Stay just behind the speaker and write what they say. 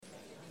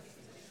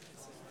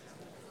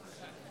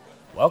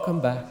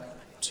welcome back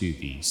to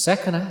the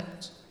second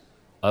act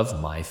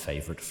of My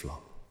Favorite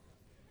Flop.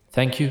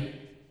 Thank you,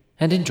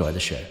 and enjoy the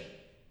show.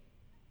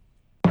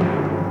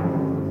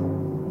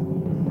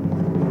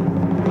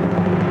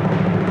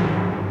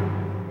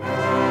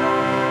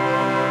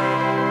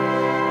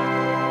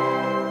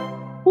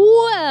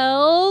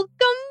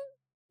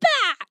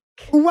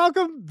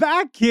 Welcome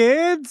back,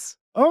 kids.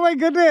 Oh my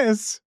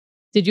goodness.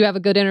 Did you have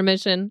a good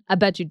intermission? I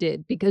bet you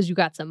did, because you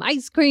got some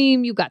ice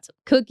cream, you got some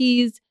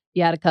cookies,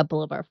 you had a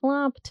couple of our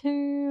flop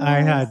tales. I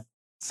had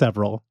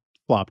several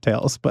flop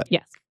tales, but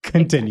yes,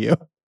 continue.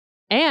 exactly.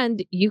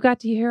 And you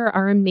got to hear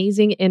our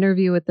amazing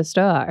interview with the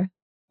star.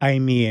 I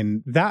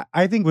mean, that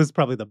I think was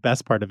probably the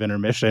best part of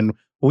intermission.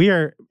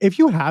 If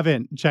you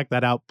haven't checked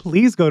that out,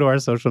 please go to our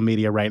social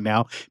media right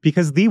now,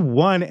 because the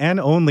one and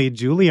only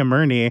Julia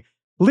Murney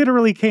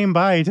literally came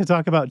by to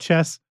talk about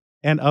chess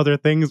and other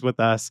things with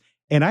us.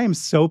 And I am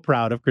so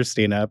proud of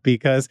Christina,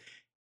 because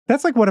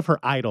that's like one of her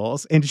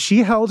idols. And she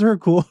held her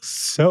cool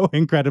so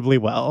incredibly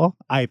well,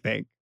 I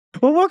think.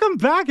 Well, welcome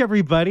back,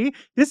 everybody.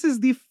 This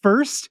is the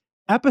first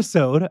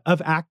episode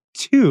of Act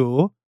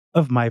 2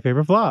 of My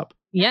Favorite Flop.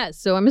 Yes,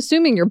 so I'm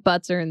assuming your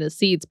butts are in the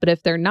seats, but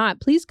if they're not,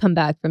 please come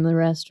back from the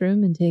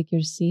restroom and take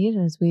your seat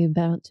as we're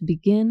about to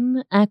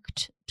begin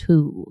Act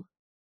 2.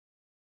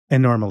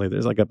 And normally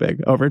there's like a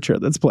big overture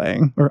that's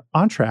playing, or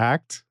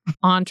entr'acte.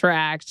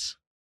 Entr'acte.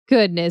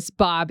 Goodness,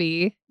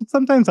 Bobby.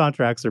 Sometimes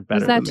entr'actes are better.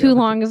 Was that too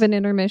long of an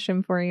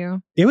intermission for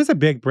you? It was a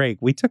big break.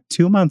 We took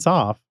 2 months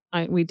off.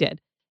 We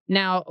did.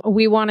 Now,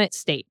 we want to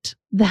state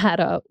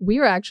that we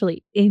are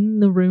actually in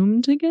the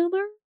room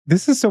together.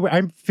 This is so...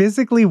 I'm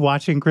physically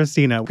watching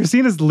Christina.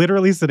 Christina's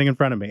literally sitting in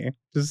front of me.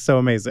 This is so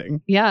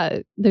amazing. Yeah,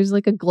 there's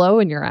like a glow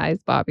in your eyes,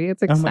 Bobby.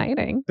 It's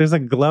exciting. There's a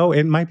glow.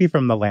 It might be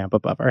from the lamp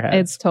above our heads.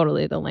 It's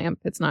totally the lamp.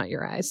 It's not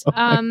your eyes.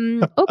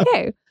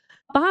 Okay.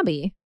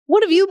 Bobby,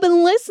 what have you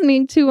been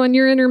listening to on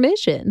your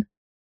intermission?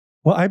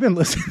 Well, I've been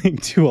listening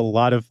to a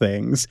lot of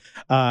things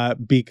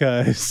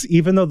because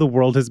even though the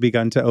world has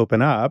begun to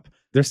open up,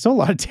 there's still a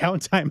lot of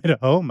downtime at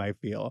home, I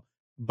feel.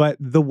 But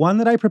the one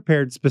that I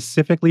prepared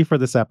specifically for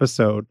this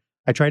episode,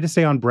 I tried to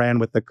stay on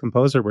brand with the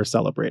composer we're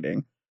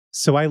celebrating.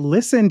 So I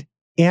listened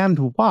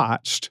and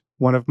watched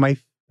one of my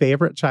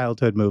favorite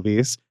childhood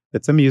movies.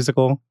 It's a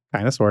musical,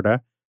 kind of, sort of,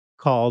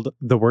 called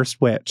The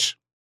Worst Witch.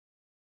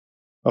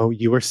 Oh,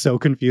 you are so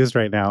confused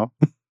right now.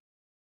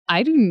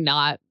 I do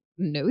not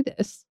know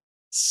this.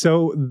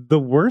 So The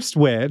Worst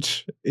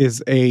Witch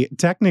is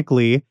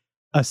technically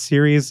a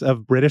series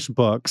of British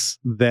books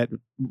that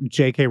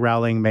J.K.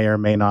 Rowling may or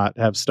may not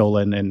have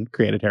stolen and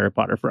created Harry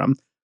Potter from.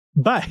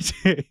 But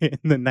in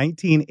the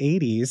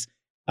 1980s,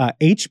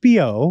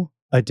 HBO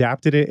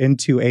adapted it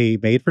into a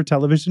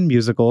made-for-television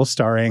musical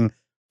starring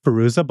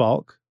Fairuza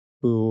Balk,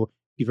 who,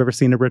 if you've ever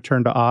seen A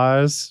Return to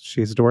Oz,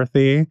 she's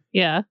Dorothy.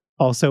 Yeah.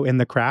 Also in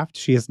The Craft,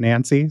 she is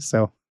Nancy,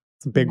 so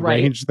it's a big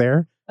range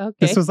there. Okay.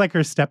 This was like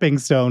her stepping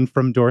stone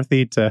from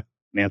Dorothy to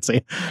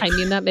Nancy. I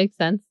mean, that makes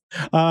sense.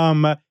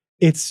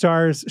 It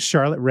stars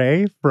Charlotte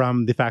Rae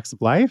from The Facts of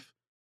Life.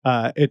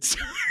 It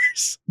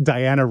stars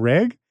Diana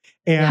Rigg.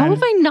 And how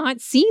have I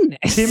not seen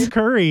this? Tim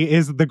Curry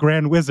is the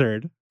Grand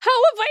Wizard.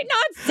 How have I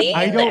not seen this?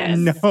 I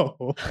don't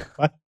know.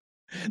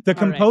 The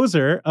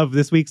composer of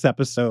this week's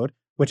episode,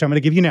 which I'm going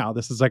to give you now,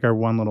 this is like our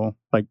one little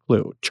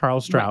clue.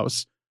 Charles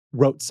Strauss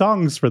wrote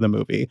songs for the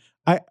movie.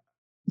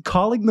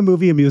 Calling the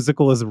movie a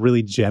musical is a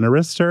really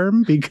generous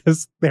term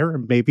because there are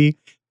maybe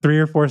 3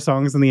 or 4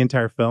 songs in the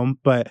entire film,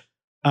 but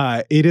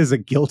it is a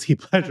guilty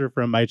pleasure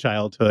from my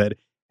childhood.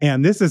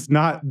 And this is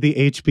not the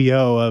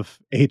HBO of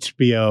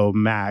HBO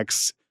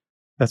Max.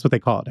 That's what they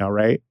call it now,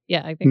 right?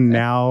 Yeah, I think so.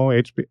 Now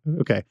HBO.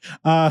 Okay.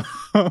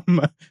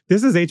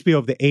 This is HBO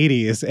of the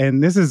 80s,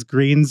 and this is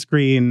green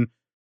screen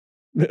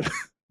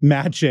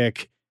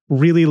magic,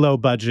 really low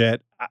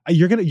budget.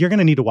 You're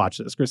gonna need to watch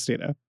this,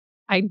 Christina.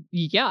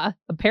 Yeah,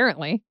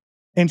 apparently.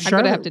 And I'm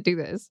gonna have to do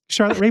this.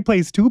 Charlotte Rae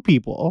plays 2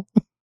 people.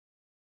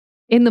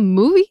 In the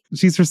movie?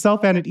 She's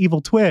herself and an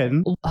evil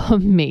twin.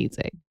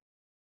 Amazing.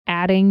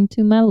 Adding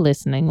to my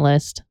listening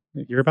list.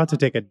 You're about to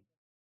take a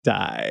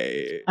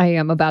dive. I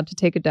am about to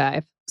take a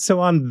dive. So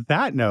on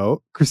that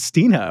note,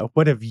 Christina,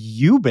 what have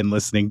you been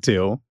listening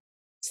to?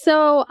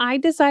 So I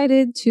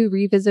decided to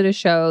revisit a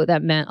show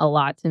that meant a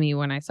lot to me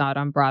when I saw it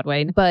on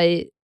Broadway,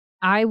 but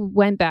I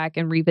went back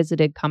and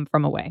revisited Come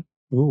From Away.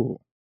 Ooh.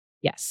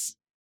 Yes.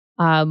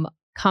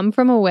 Come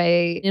From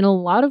Away, in a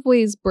lot of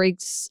ways,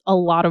 breaks a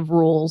lot of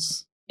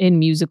rules in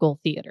musical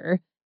theater.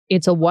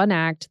 It's a one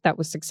act that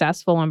was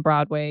successful on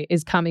Broadway,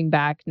 is coming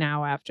back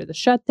now after the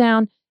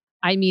shutdown.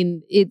 I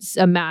mean, it's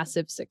a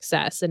massive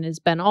success and has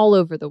been all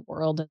over the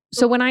world.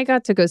 So when I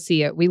got to go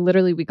see it, we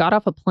got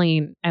off a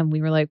plane and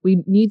we were like,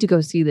 we need to go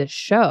see this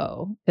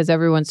show because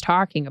everyone's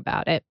talking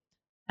about it.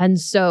 And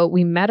so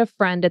we met a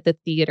friend at the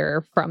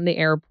theater from the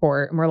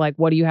airport and we're like,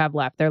 what do you have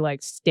left? They're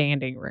like,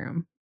 standing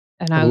room.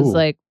 And I was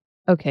like,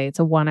 okay, it's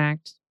a one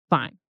act.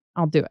 Fine.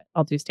 I'll do it.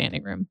 I'll do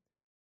standing room.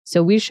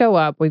 So we show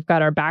up, we've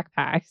got our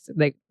backpacks,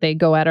 they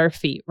go at our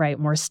feet, right?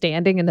 And we're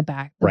standing in the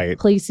back. The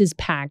place is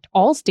packed.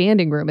 All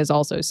standing room is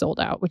also sold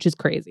out, which is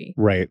crazy.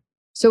 Right.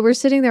 So we're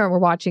sitting there and we're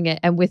watching it.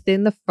 And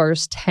within the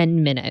first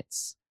 10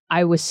 minutes,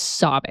 I was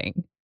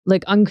sobbing,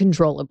 like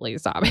uncontrollably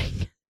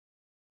sobbing.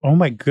 Oh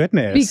my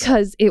goodness.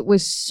 Because it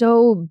was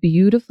so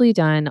beautifully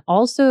done.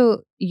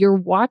 Also, you're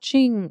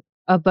watching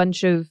a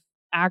bunch of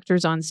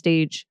actors on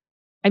stage.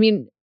 I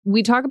mean,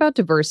 we talk about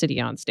diversity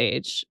on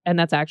stage, and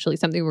that's actually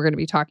something we're going to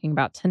be talking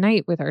about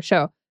tonight with our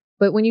show.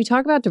 But when you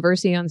talk about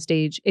diversity on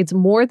stage, it's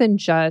more than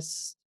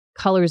just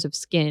colors of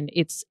skin.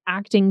 It's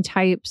acting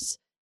types,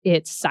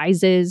 it's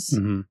sizes,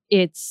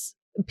 it's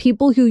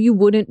people who you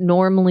wouldn't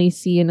normally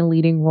see in a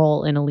leading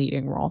role.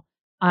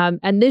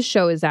 And this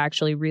show is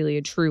actually really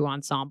a true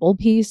ensemble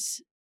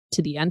piece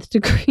to the nth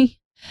degree.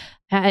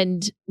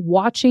 And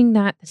watching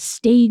that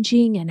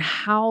staging and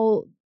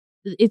how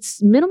it's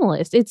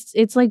minimalist.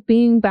 It's like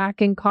being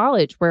back in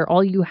college where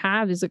all you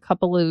have is a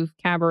couple of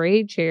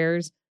cabaret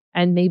chairs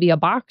and maybe a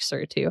box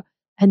or two.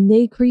 And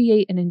they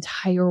create an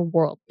entire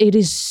world. It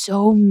is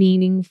so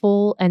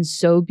meaningful and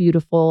so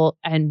beautiful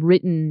and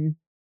written.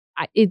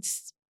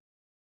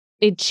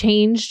 It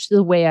changed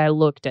the way I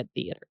looked at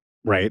theater.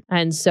 Right.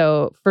 And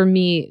so for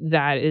me,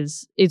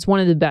 it's one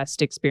of the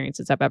best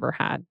experiences I've ever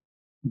had.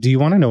 Do you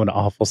want to know an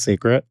awful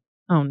secret?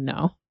 Oh,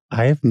 no.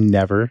 I have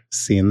never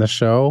seen the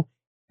show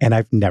and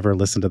I've never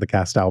listened to the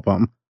cast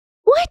album.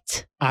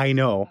 What? I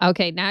know.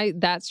 Okay, now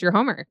that's your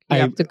homework. You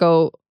have to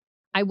go.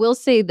 I will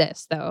say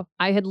this, though.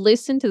 I had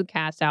listened to the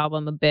cast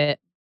album a bit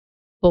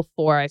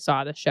before I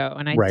saw the show,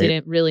 and I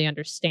didn't really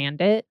understand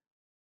it.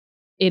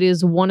 It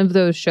is one of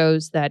those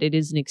shows that it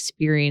is an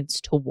experience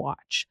to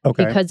watch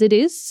because it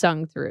is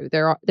sung through.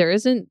 There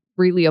isn't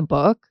really a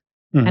book,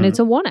 and it's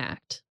a one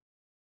act,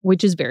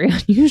 which is very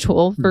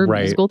unusual for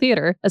musical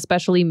theater,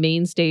 especially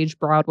main stage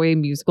Broadway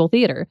musical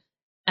theater.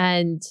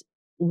 And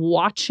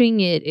watching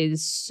it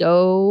is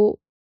so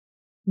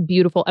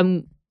beautiful.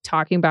 I'm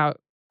talking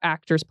about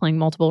actors playing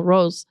multiple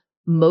roles.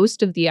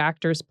 Most of the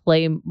actors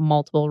play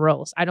multiple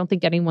roles. I don't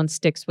think anyone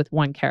sticks with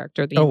one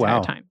character the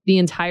entire time. The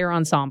entire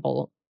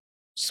ensemble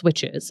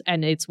switches,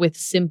 and it's with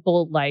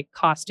simple like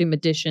costume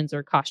additions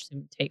or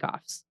costume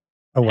takeoffs.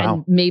 Oh wow.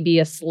 And maybe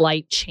a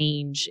slight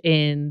change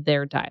in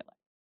their dialect.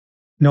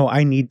 No,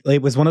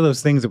 it was one of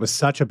those things that was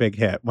such a big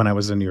hit when I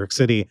was in New York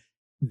City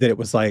that it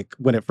was like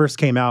when it first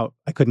came out,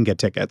 I couldn't get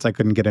tickets. I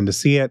couldn't get in to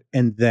see it.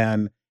 And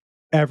then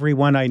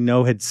everyone I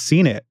know had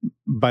seen it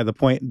by the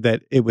point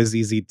that it was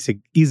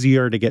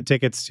easier to get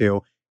tickets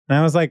to. And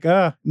I was like,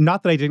 not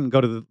that I didn't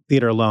go to the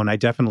theater alone. I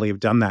definitely have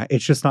done that.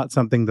 It's just not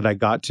something that I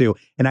got to.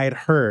 And I had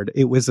heard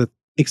it was an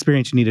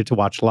experience you needed to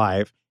watch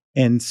live.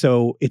 And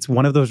so it's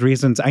one of those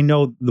reasons. I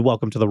know the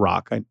Welcome to the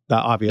Rock,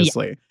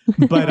 obviously.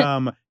 Yeah.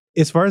 But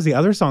as far as the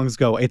other songs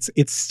go, it's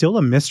still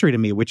a mystery to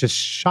me, which is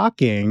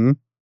shocking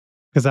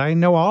because I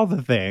know all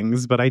the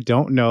things, but I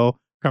don't know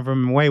Come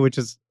From Away, which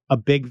is a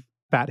big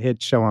fat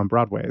hit show on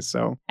Broadway.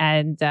 So,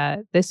 and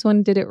this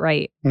one did it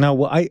right. No,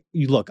 well,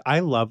 I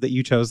love that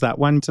you chose that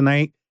one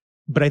tonight,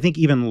 but I think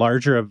even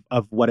larger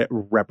of what it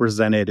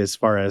represented as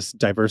far as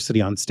diversity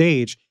on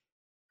stage,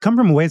 Come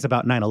From Away is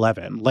about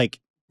 9/11. Like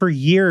for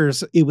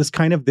years, it was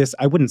kind of this,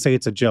 I wouldn't say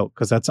it's a joke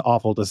because that's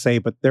awful to say,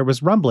 but there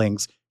was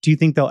rumblings. Do you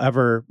think they'll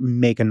ever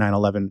make a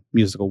 9/11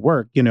 musical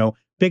work? You know,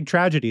 big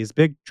tragedies,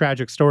 big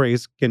tragic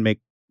stories can make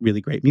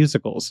really great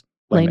musicals.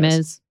 Les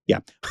Mis.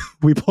 Yeah,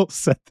 we both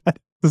said that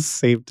at the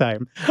same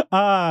time.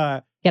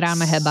 Get out of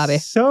my head, Bobby.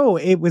 So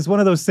it was one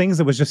of those things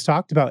that was just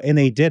talked about and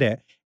they did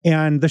it.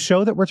 And the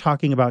show that we're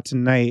talking about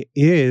tonight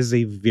is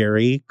a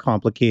very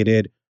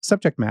complicated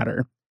subject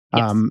matter.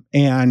 Yes.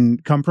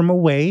 And Come From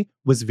Away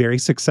was very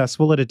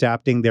successful at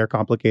adapting their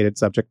complicated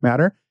subject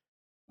matter.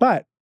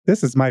 But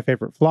this is my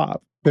favorite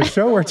flop. The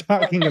show we're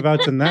talking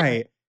about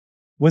tonight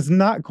was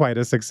not quite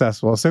as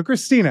successful. So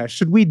Christina,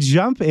 should we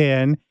jump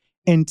in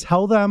and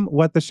tell them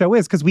what the show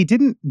is? Because we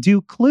didn't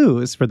do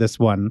clues for this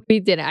one. We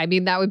didn't. I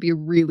mean, that would be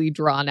really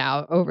drawn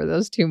out over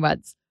those 2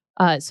 months.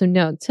 So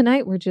no,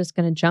 tonight we're just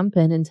going to jump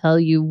in and tell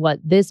you what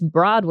this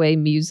Broadway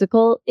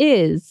musical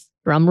is.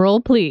 Drum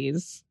roll,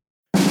 please.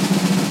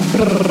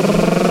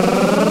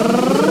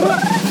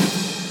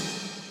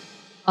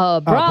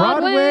 A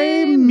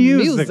Broadway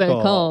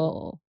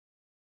musical.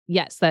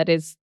 Yes, that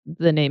is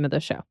the name of the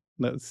show.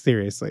 No,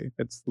 seriously,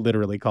 it's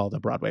literally called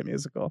a Broadway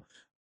musical,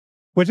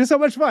 which is so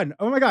much fun.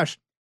 Oh my gosh.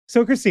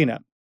 So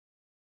Christina,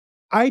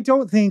 I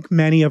don't think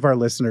many of our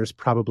listeners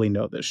probably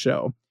know this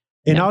show.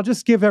 And no. I'll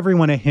just give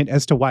everyone a hint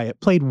as to why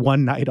it played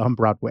one night on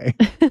Broadway,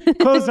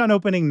 closed on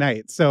opening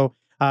night. So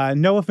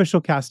no official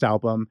cast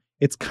album.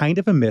 It's kind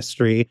of a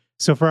mystery.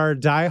 So for our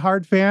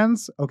diehard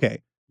fans,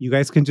 okay, you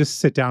guys can just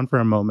sit down for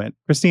a moment.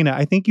 Christina,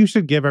 I think you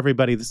should give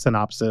everybody the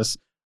synopsis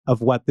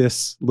of what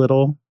this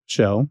little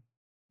show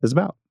is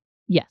about.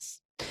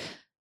 Yes.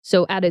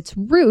 So at its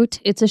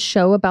root, it's a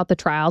show about the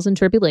trials and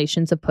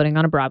tribulations of putting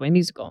on a Broadway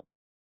musical.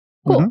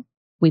 Cool. Mm-hmm.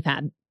 We've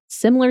had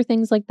similar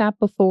things like that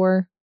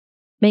before.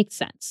 Makes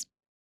sense.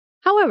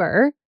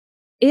 However,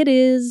 it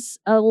is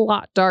a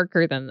lot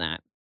darker than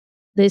that.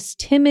 This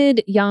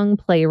timid young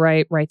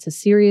playwright writes a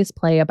serious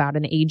play about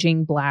an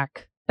aging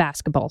Black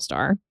basketball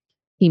star.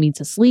 He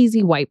meets a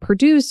sleazy white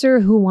producer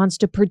who wants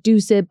to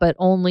produce it, but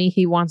only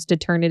he wants to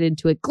turn it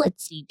into a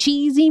glitzy,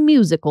 cheesy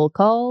musical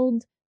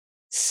called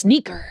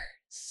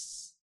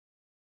Sneakers.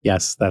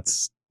 Yes,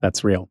 that's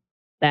real.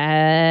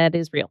 That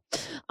is real.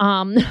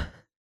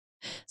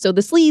 So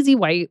the sleazy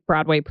white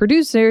Broadway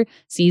producer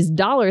sees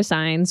dollar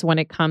signs when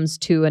it comes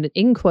to an,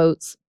 in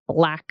quotes,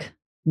 black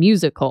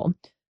musical.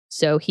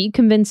 So he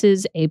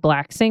convinces a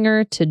black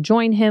singer to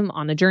join him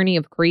on the journey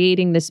of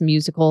creating this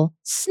musical,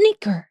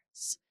 Sneakers.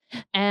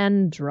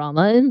 And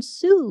drama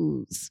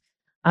ensues.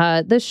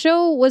 The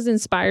show was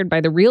inspired by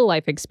the real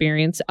life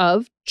experience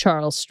of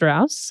Charles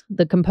Strouse,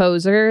 the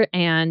composer,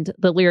 and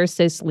the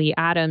lyricist Lee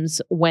Adams,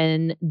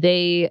 when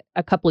they,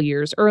 a couple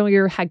years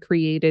earlier, had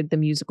created the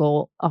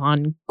musical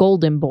on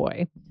Golden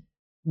Boy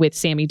with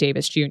Sammy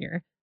Davis Jr.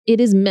 It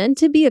is meant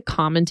to be a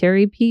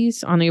commentary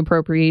piece on the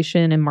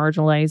appropriation and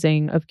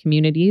marginalizing of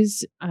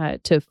communities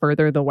to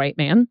further the white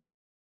man.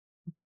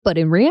 But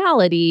in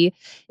reality,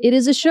 it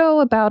is a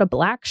show about a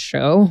black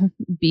show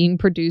being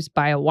produced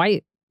by a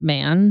white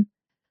man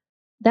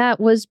that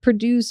was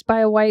produced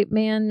by a white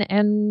man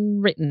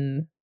and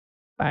written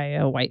by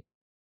a white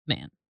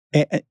man.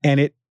 And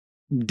it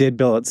did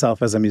bill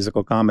itself as a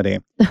musical comedy.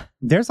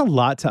 There's a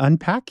lot to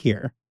unpack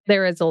here.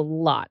 There is a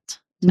lot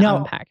to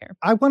unpack here.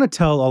 I want to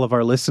tell all of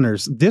our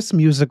listeners, this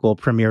musical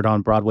premiered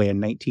on Broadway in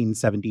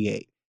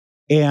 1978.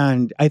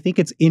 And I think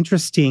it's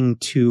interesting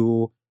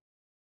to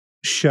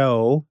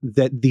show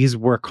that these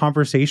were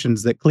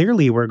conversations that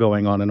clearly were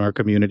going on in our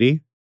community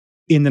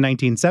in the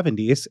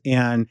 1970s.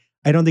 And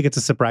I don't think it's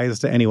a surprise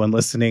to anyone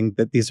listening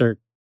that these are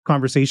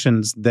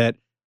conversations that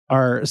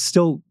are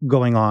still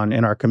going on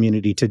in our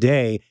community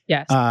today.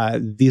 Yes.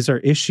 These are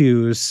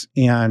issues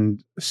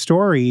and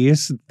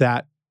stories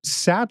that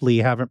sadly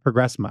haven't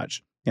progressed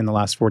much in the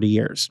last 40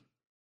 years.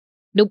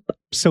 Nope.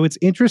 So it's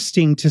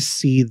interesting to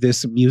see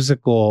this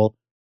musical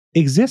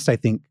exist, I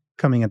think,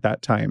 coming at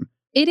that time.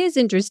 It is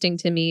interesting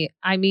to me.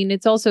 I mean,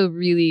 it's also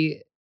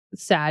really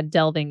sad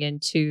delving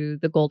into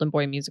the Golden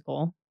Boy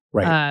musical,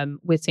 Right.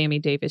 With Sammy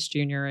Davis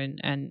Jr.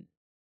 and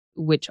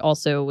which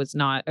also was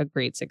not a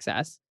great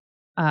success.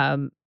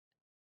 And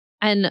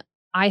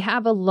I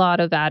have a lot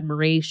of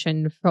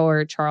admiration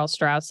for Charles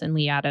Strouse and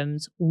Lee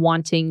Adams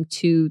wanting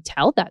to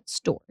tell that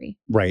story.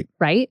 Right.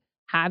 Right?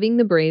 Having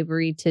the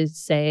bravery to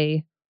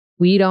say,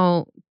 we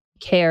don't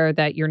care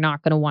that you're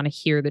not going to want to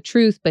hear the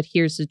truth, but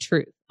here's the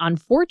truth.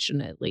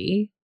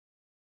 Unfortunately,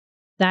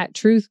 that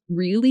truth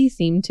really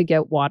seemed to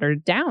get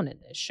watered down in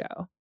this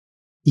show.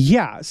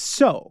 Yeah.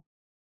 So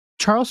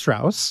Charles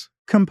Strouse,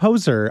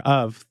 composer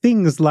of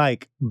things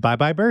like Bye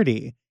Bye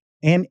Birdie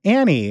and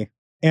Annie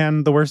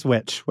and The Worst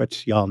Witch,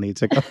 which y'all need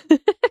to go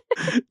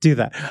do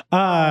that.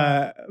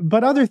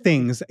 But other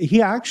things,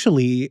 I'm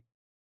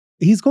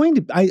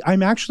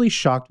actually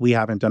shocked we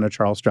haven't done a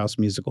Charles Strouse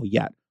musical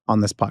yet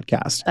on this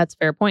podcast. That's a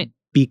fair point.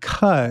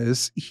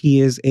 Because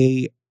he is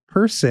a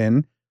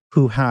person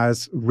who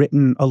has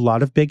written a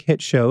lot of big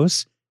hit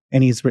shows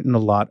and he's written a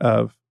lot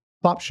of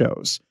flop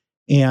shows.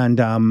 And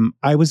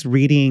I was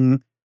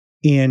reading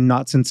in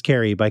Not Since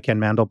Carrie by Ken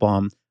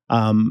Mandelbaum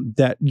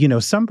that,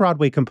 some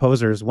Broadway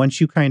composers,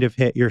 once you kind of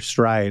hit your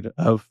stride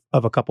of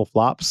a couple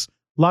flops,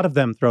 a lot of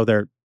them throw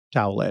their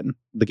towel in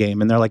the game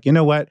and they're like, you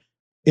know what?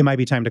 It might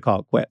be time to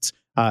call it quits.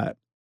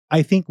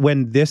 I think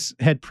when this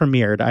had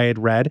premiered, I had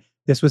read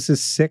this was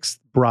his 6th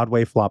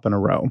Broadway flop in a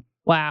row.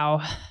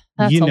 Wow.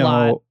 That's a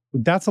lot.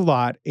 That's a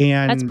lot.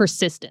 And that's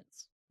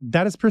persistence.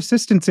 That is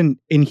persistence. And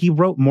he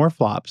wrote more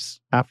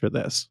flops after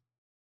this.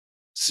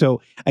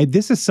 So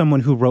this is someone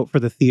who wrote for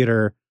the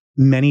theater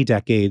many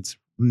decades,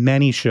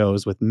 many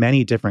shows with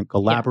many different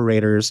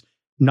collaborators,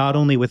 not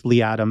only with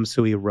Lee Adams,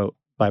 who he wrote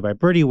Bye Bye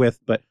Birdie with,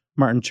 but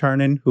Martin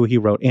Charnin, who he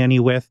wrote Annie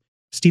with,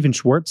 Stephen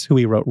Schwartz, who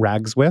he wrote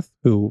Rags with,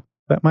 who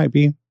that might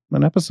be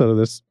an episode of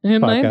this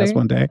podcast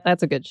one day.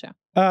 That's a good show.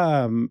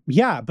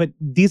 Yeah, but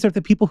these are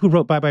the people who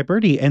wrote Bye Bye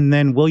Birdie. And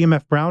then William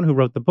F. Brown, who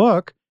wrote the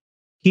book,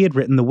 he had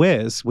written The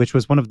Wiz, which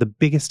was one of the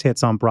biggest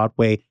hits on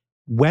Broadway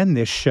when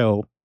this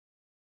show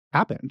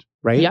happened,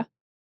 right? Yeah.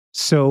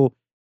 So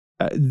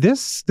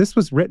this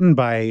was written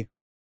by...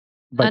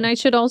 And I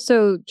should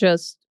also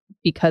just,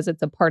 because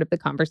it's a part of the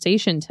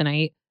conversation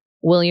tonight,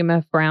 William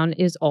F. Brown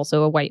is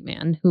also a white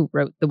man who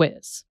wrote The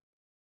Wiz,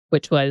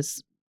 which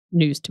was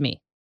news to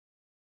me.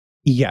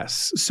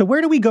 Yes. So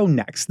where do we go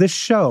next? This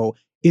show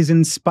is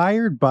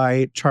inspired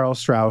by Charles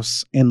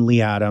Strouse and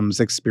Lee Adams'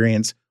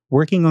 experience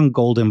working on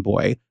Golden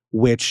Boy,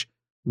 which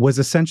was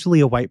essentially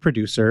a white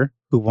producer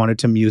who wanted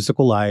to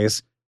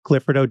musicalize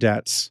Clifford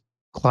Odets'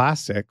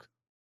 classic,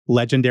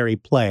 legendary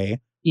play.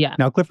 Yeah.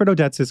 Now, Clifford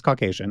Odets is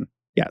Caucasian,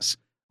 yes,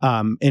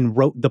 and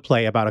wrote the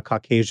play about a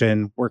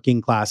Caucasian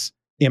working class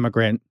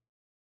immigrant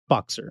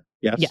boxer.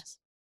 Yes. Yes.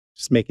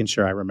 Just making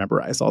sure I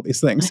memorize all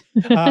these things.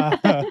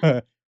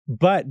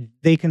 But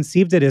they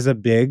conceived it as a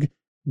big,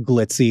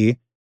 glitzy,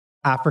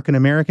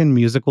 African-American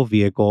musical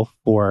vehicle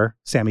for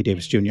Sammy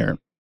Davis Jr.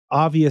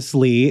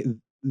 Obviously,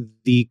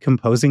 the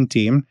composing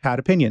team had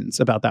opinions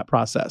about that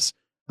process.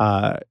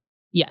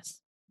 Yes.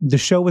 The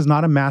show was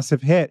not a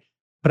massive hit,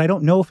 but I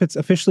don't know if it's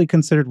officially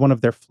considered one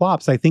of their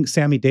flops. I think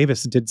Sammy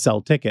Davis did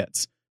sell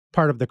tickets.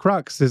 Part of the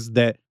crux is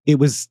that it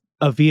was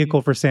a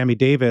vehicle for Sammy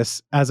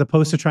Davis, as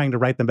opposed to trying to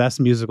write the best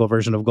musical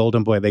version of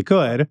Golden Boy they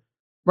could.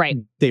 Right.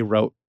 They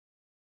wrote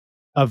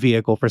a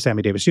vehicle for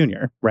Sammy Davis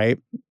Jr., right?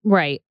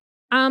 Right.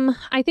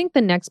 I think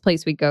the next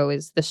place we go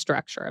is the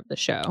structure of the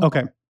show.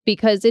 Okay.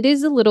 Because it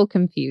is a little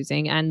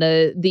confusing and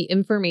the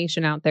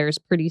information out there is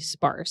pretty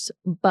sparse.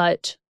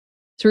 But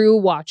through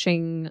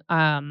watching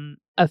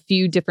a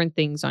few different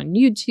things on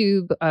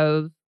YouTube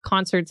of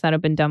concerts that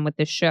have been done with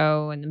the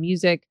show and the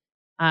music,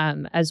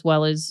 as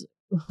well as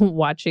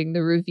watching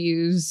the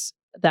reviews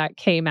that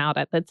came out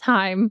at the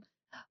time,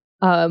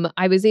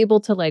 I was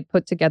able to like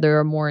put together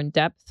a more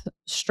in-depth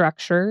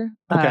structure,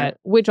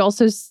 which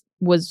also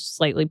was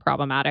slightly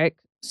problematic.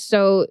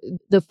 So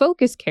the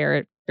focus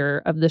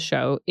character of the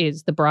show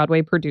is the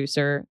Broadway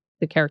producer.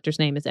 The character's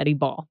name is Eddie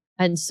Ball.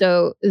 And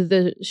so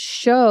the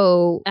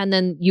show, and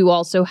then you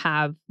also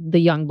have the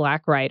young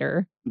black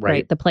writer,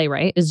 right? The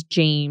playwright is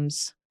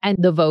James, and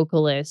the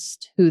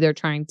vocalist who they're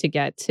trying to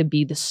get to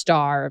be the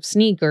star of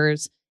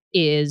Sneakers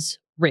is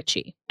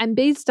Richie. And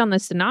based on the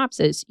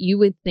synopsis, you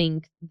would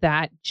think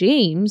that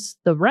James,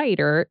 the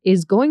writer,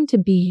 is going to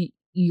be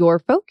your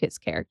focus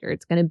character.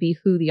 It's going to be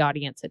who the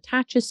audience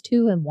attaches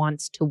to and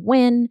wants to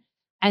win.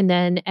 And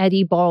then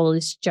Eddie Ball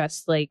is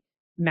just like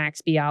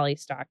Max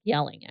Bialystock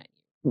yelling at you.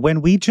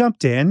 When we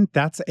jumped in,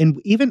 and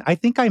even I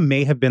think I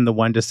may have been the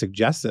one to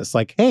suggest this,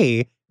 like,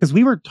 hey, because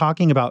we were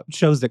talking about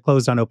shows that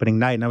closed on opening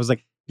night, and I was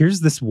like,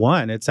 here's this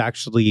one. It's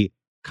actually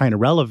kind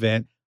of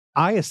relevant.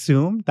 I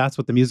assumed that's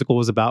what the musical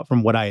was about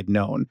from what I had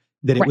known,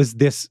 that it was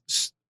this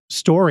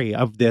story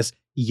of this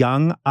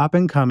young,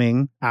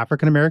 up-and-coming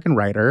African-American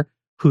writer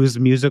whose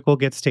musical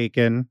gets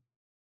taken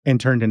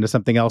and turned into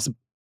something else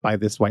by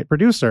this white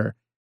producer.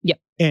 Yep.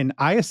 And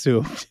I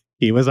assumed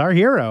he was our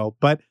hero,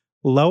 but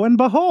lo and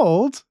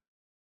behold,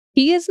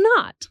 he is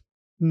not.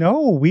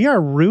 No, we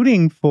are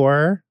rooting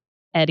for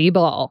Eddie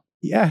Ball.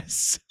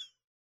 Yes.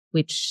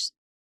 Which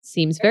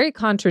seems very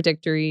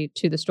contradictory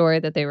to the story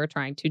that they were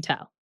trying to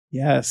tell.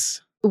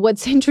 Yes.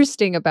 What's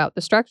interesting about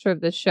the structure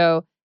of this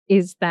show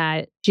is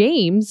that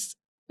James,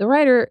 the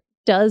writer,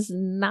 does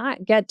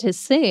not get to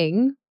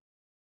sing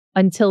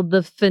until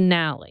the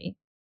finale.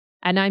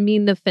 And I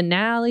mean the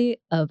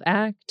finale of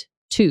Act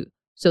 2.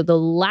 So the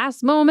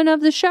last moment of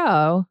the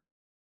show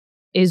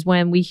is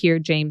when we hear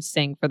James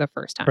sing for the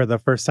first time. For the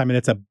first time. And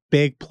it's a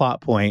big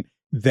plot point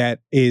that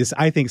is,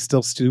 I think,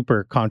 still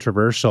super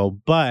controversial.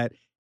 But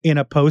in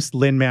a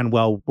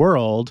post-Lin-Manuel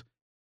world,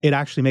 it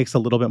actually makes a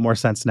little bit more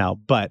sense now.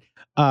 But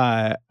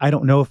I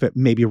don't know if it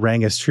maybe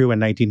rang as true in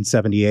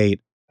 1978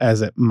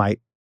 as it might.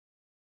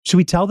 Should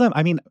we tell them?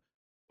 I mean,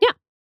 yeah.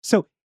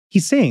 So he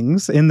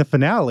sings in the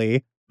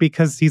finale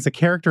because he's a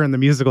character in the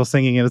musical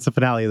singing and it's the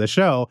finale of the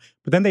show.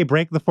 But then they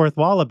break the fourth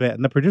wall a bit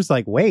and the producer's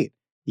like, wait,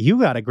 you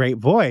got a great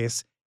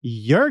voice.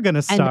 You're going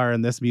to star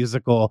in this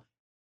musical.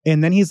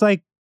 And then he's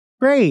like,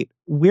 great,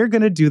 we're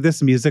going to do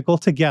this musical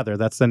together.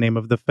 That's the name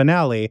of the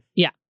finale.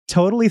 Yeah.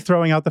 Totally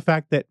throwing out the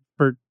fact that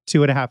for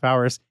 2.5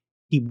 hours,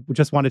 he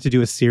just wanted to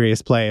do a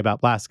serious play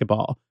about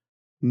basketball.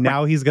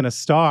 Now he's going to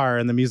star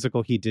in the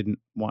musical he didn't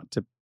want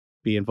to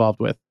be involved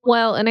with.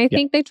 Well, and I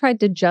think they tried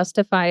to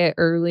justify it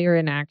earlier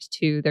in Act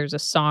 2. There's a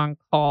song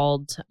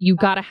called You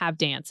Gotta Have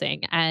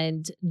Dancing.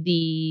 And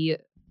the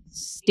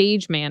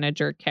stage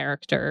manager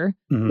character,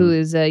 who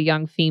is a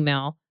young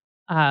female,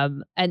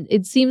 and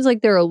it seems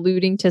like they're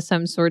alluding to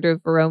some sort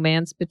of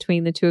romance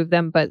between the two of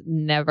them, but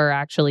never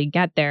actually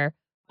get there.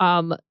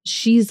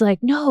 She's like,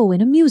 no,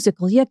 in a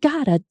musical, you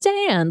gotta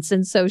dance.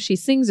 And so she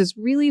sings this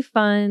really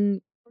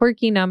fun,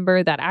 quirky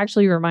number that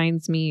actually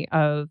reminds me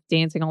of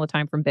Dancing All the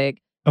Time from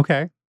Big.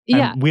 Okay.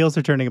 Yeah. Wheels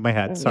are turning in my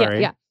head.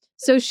 Sorry. Yeah.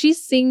 So she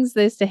sings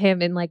this to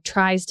him and like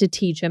tries to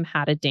teach him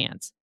how to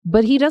dance,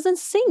 but he doesn't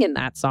sing in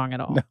that song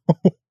at all.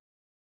 No.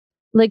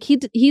 Like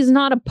he's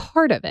not a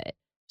part of it.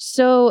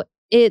 So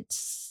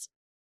it's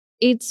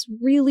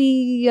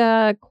really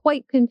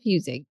quite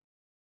confusing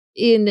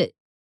in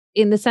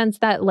the sense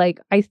that like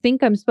I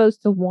think I'm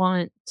supposed to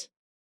want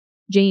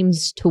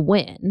James to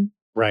win.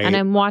 Right. And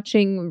I'm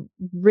watching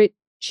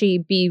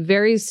Richie be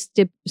very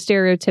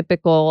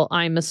stereotypical.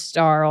 I'm a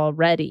star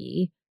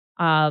already.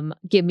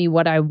 Give me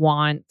what I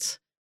want.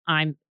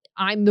 I'm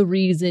the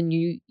reason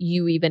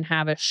you even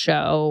have a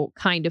show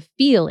kind of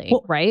feeling,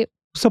 right?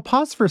 So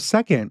pause for a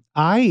second.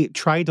 I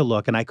tried to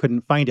look and I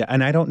couldn't find it.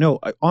 And I don't know,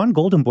 on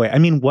Golden Boy, I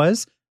mean,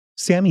 was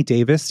Sammy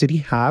Davis, did he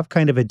have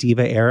kind of a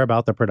diva air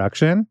about the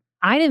production?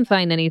 I didn't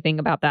find anything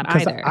about that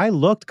either. I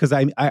looked because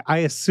I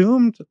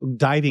assumed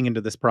diving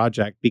into this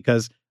project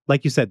because,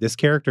 like you said, this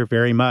character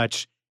very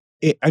much,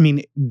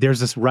 there's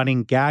this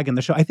running gag in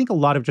the show. I think a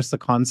lot of just the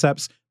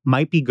concepts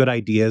might be good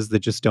ideas that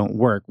just don't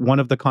work. One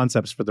of the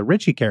concepts for the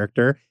Richie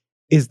character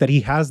is that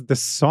he has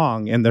this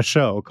song in the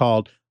show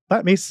called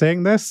Let Me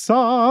Sing This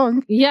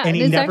Song. Yeah. And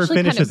he never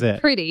finishes kind of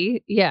it.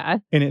 Pretty. Yeah.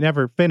 And it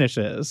never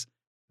finishes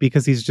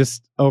because he's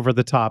just over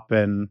the top.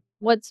 And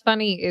what's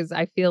funny is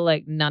I feel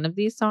like none of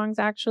these songs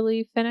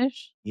actually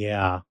finish.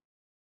 Yeah.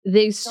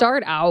 They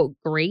start out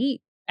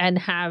great and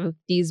have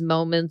these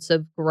moments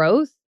of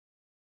growth,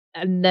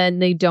 and then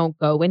they don't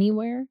go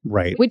anywhere.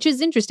 Right. Which is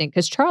interesting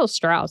because Charles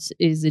Strauss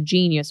is a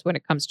genius when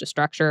it comes to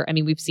structure. I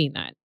mean, we've seen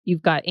that.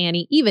 You've got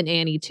Annie, even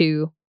Annie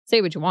too.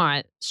 Say what you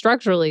want.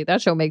 Structurally,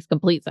 that show makes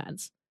complete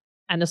sense.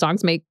 And the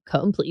songs make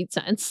complete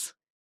sense.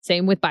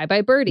 Same with Bye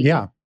Bye Birdie.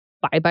 Yeah.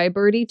 Bye Bye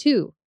Birdie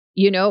too.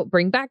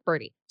 Bring Back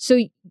Birdie. So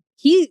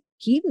he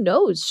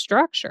knows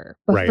structure.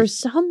 But Right. for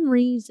some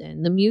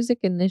reason, the music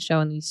in this show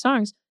and these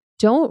songs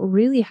don't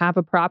really have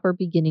a proper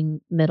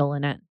beginning, middle,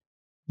 and end.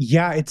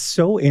 Yeah, it's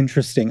so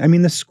interesting. I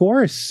mean, the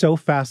score is so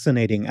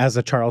fascinating as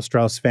a Charles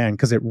Strauss fan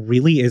because it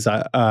really is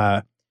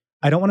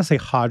I don't want to say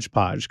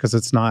hodgepodge because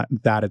it's not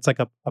that. It's like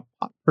a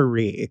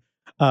potpourri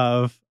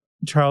of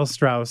Charles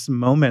Strauss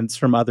moments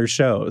from other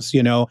shows,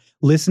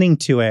 listening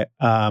to it.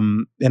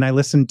 And I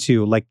listened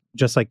to,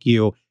 just like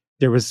you,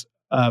 there was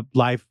a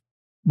live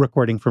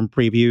recording from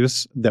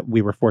previews that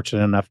we were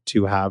fortunate enough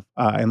to have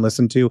and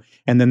listen to.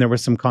 And then there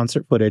was some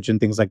concert footage and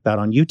things like that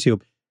on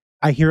YouTube.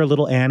 I hear a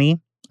little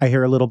Annie. I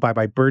hear a little Bye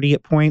Bye Birdie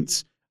at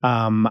points.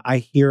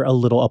 I hear a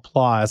little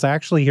applause. I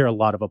actually hear a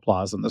lot of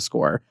applause in the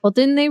score. Well,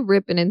 didn't they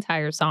rip an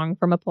entire song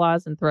from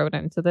Applause and throw it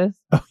into this?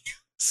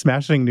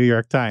 Smashing New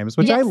York Times,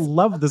 which I Yes.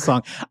 love the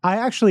song. I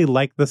actually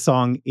like the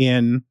song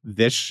in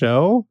this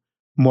show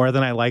more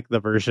than I like the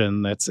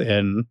version that's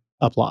in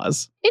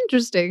Applause.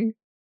 Interesting.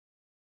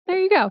 There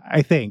you go.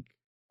 I think.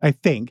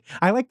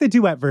 I like the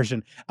duet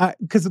version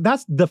because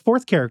that's the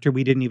fifth character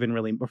we didn't even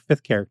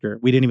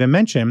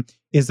mention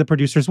is the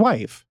producer's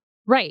wife.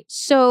 Right.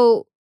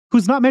 So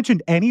Who's not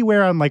mentioned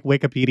anywhere on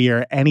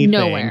Wikipedia or anything.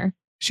 nowhere.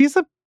 She's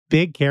a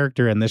big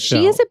character in this show.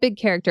 She is a big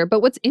character.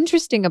 But what's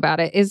interesting about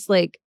it is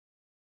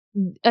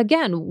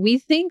again, we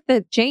think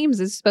that James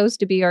is supposed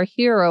to be our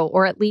hero,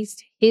 or at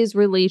least his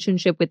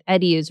relationship with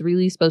Eddie is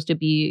really supposed to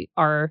be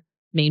our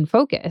main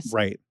focus.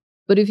 Right.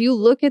 But if you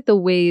look at the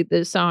way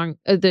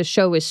the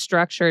show is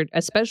structured,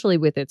 especially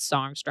with its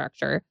song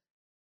structure,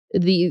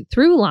 the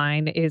through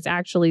line is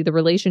actually the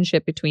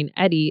relationship between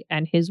Eddie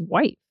and his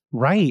wife.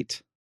 Right.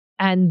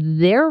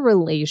 And their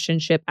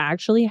relationship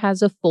actually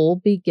has a full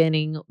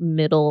beginning,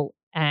 middle,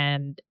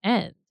 and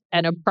end,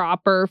 and a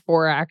proper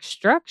 4-act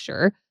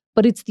structure.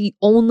 But it's the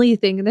only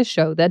thing in the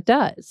show that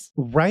does.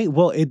 Right.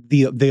 Well,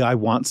 the I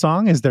Want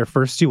song is their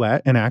first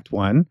duet in Act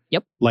 1.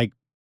 Yep.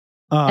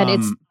 And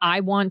it's I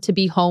want to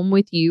be home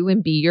with you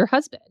and be your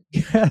husband.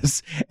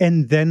 Yes.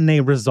 And then they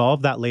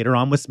resolve that later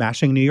on with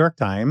Smashing New York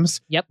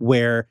Times. Yep.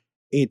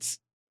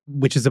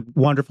 Which is a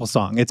wonderful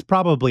song. It's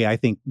probably, I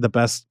think, the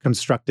best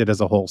constructed as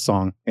a whole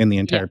song in the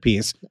entire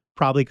piece.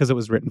 Probably because it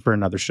was written for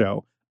another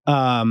show.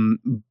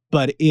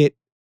 But it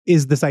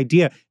is this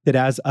idea that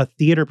as a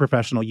theater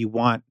professional, you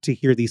want to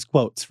hear these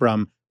quotes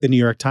from the New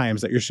York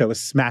Times that your show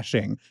is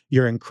smashing.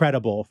 You're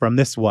incredible from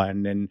this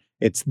one. And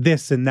it's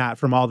this and that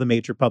from all the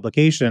major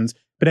publications.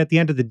 But at the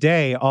end of the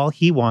day, all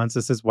he wants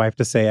is his wife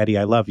to say, Eddie,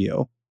 I love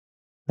you.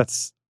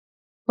 That's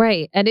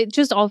right. And it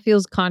just all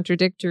feels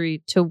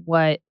contradictory to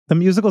what the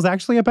musical's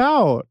actually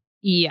about.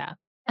 Yeah.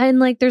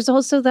 And there's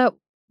also that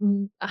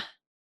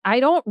I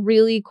don't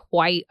really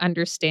quite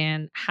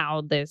understand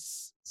how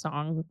this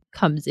song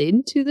comes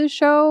into the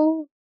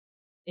show.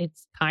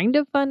 It's kind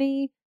of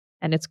funny.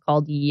 And it's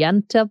called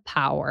Yenta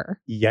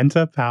Power.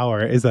 Yenta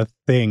Power is a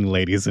thing,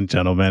 ladies and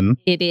gentlemen.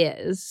 It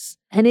is.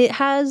 And it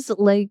has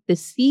the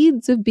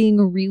seeds of being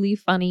a really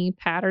funny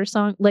patter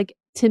song.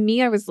 To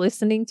me, I was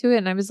listening to it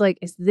and I was like,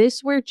 is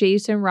this where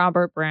Jason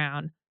Robert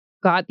Brown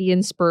got the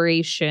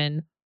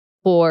inspiration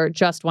for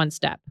Just One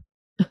Step?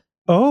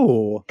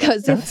 Oh.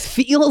 Because it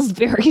feels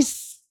very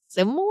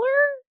similar.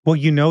 Well,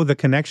 the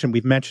connection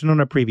we've mentioned on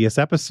a previous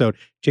episode.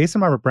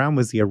 Jason Robert Brown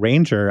was the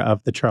arranger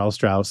of the Charles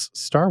Strauss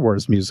Star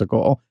Wars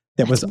musical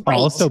that was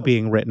also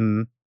being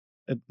written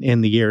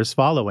in the years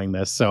following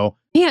this. So,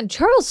 man,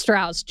 Charles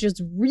Strauss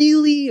just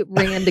really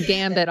ran the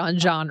gambit on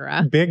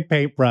genre. Big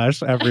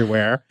paintbrush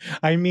everywhere.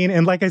 I mean,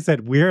 and like I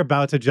said, we're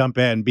about to jump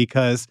in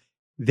because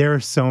there are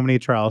so many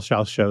Charles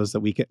Strauss shows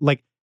that we can,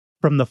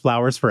 from the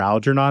Flowers for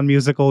Algernon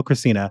musical,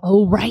 Christina.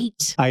 Oh,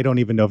 right. I don't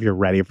even know if you're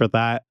ready for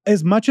that.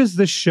 As much as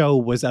the show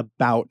was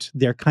about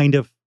their kind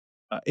of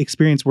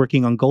experience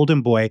working on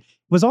Golden Boy, it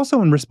was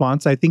also in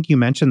response, I think you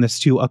mentioned this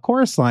too, A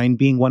Chorus Line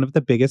being one of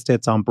the biggest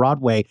hits on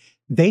Broadway.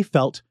 They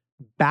felt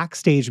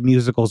backstage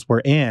musicals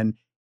were in,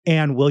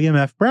 and William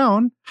F.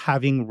 Brown,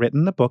 having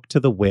written the book To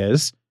the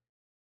Wiz,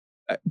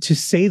 to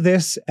say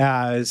this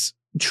as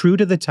true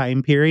to the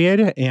time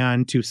period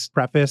and to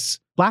preface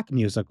Black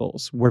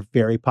musicals were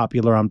very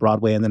popular on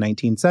Broadway in the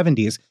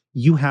 1970s.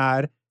 You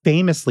had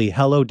famously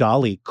Hello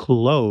Dolly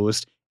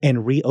closed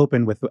and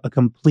reopened with a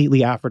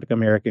completely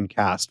African-American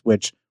cast,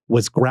 which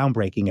was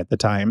groundbreaking at the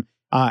time.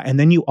 And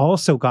then you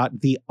also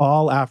got the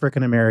all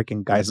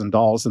African-American Guys and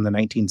Dolls in the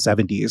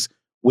 1970s,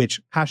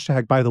 which,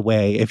 hashtag, by the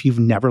way, if you've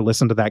never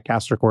listened to that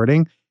cast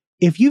recording,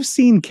 if you've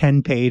seen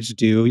Ken Page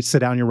do Sit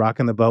Down, You're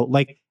Rockin' the Boat,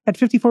 at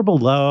 54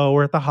 Below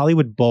or at the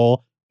Hollywood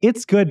Bowl,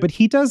 it's good, but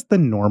he does the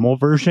normal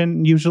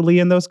version usually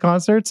in those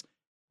concerts.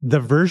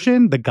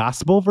 The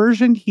gospel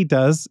version he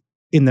does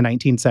in the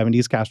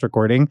 1970s cast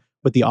recording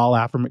with the all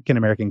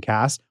African-American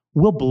cast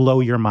will blow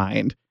your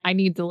mind. I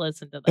need to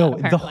listen to that. Oh,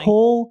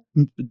 apparently.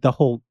 the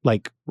whole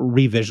like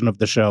revision of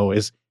the show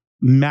is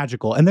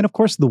magical. And then of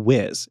course The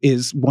Wiz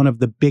is one of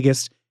the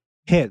biggest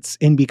hits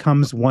and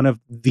becomes one of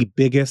the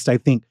biggest, I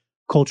think,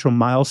 cultural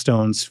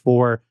milestones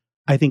for,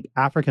 I think,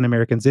 African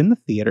Americans in the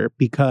theater,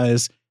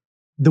 because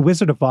The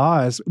Wizard of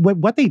Oz,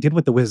 what they did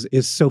with The Wiz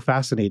is so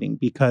fascinating,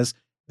 because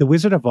The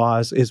Wizard of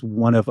Oz is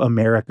one of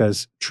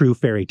America's true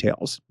fairy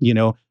tales. You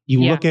know,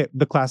 you look at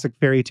the classic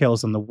fairy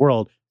tales in the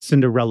world,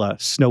 Cinderella,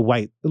 Snow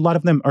White, a lot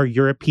of them are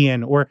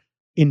European or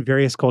in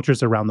various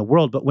cultures around the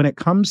world. But when it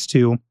comes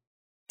to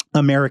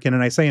American,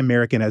 and I say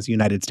American as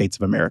United States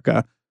of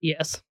America.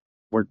 Yes.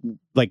 We're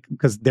like,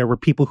 because there were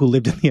people who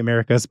lived in the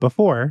Americas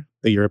before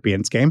the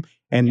Europeans came,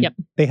 and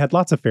they had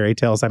lots of fairy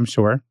tales, I'm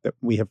sure, that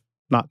we have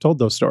not told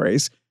those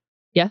stories.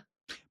 Yeah.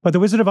 But The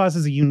Wizard of Oz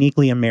is a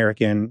uniquely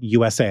American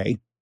USA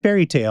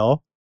fairy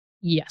tale.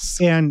 Yes.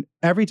 And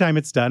every time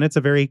it's done, it's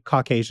a very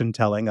Caucasian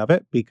telling of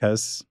it,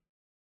 because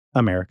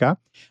America.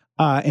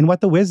 And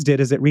what The Wiz did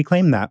is it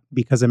reclaimed that,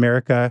 because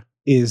America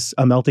is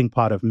a melting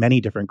pot of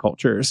many different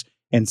cultures.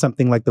 And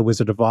something like The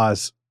Wizard of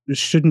Oz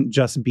shouldn't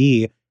just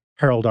be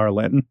Harold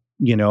Arlen,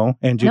 you know,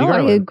 and Judy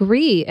Garland. I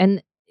agree.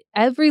 And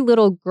every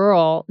little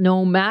girl,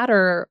 no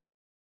matter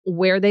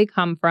where they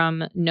come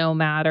from, no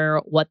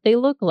matter what they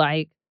look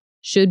like,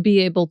 should be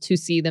able to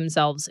see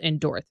themselves in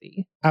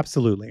Dorothy.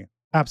 Absolutely.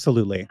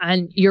 Absolutely.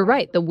 And you're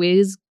right. The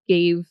Wiz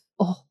gave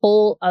a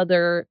whole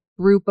other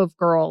group of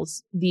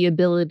girls the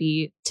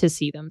ability to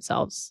see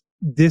themselves.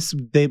 This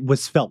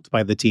was felt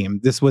by the team.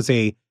 This was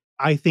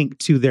I think,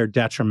 to their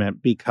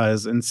detriment,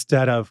 because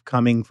instead of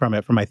coming from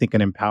it from, I think,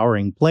 an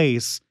empowering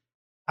place,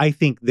 I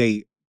think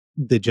the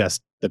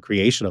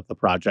creation of the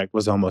project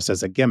was almost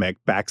as a gimmick.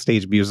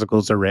 Backstage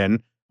musicals are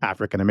in,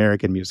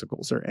 African-American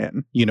musicals are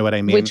in. You know what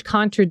I mean? Which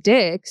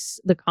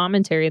contradicts the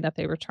commentary that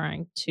they were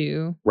trying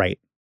to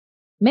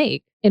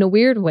make. In a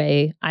weird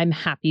way, I'm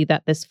happy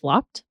that this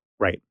flopped.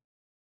 Right.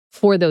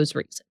 For those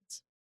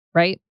reasons,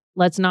 right?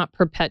 Let's not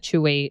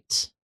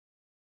perpetuate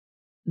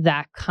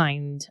that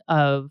kind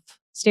of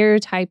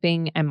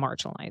stereotyping and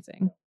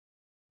marginalizing.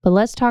 But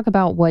let's talk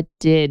about what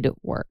did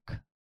work.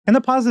 And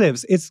the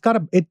positives.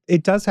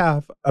 It does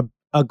have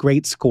a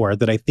great score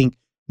that I think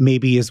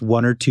maybe is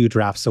one or two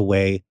drafts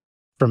away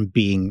from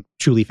being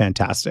truly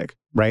fantastic,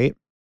 right?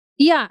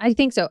 Yeah, I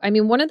think so. I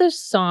mean, one of the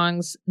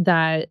songs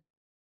that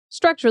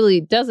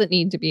structurally doesn't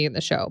need to be in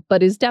the show,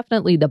 but is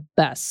definitely the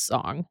best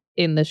song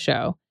in the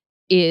show,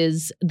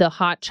 is the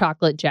Hot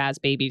Chocolate Jazz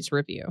Babies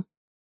review,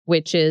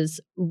 which is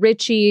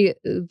Richie,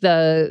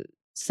 the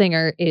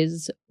singer,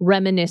 is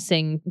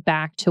reminiscing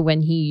back to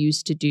when he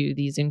used to do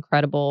these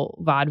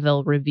incredible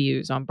vaudeville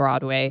reviews on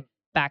Broadway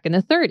back in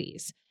the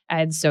 30s.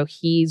 And so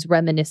he's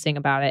reminiscing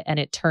about it, and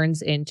it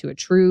turns into a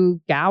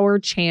true Gower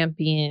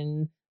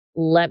champion.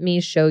 Let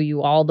me show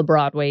you all the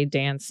Broadway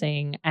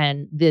dancing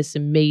and this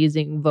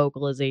amazing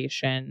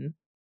vocalization.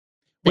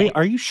 Wait,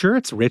 are you sure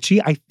it's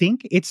Richie? I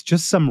think it's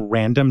just some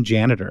random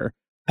janitor.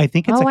 I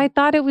think it's I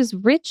thought it was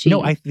Richie.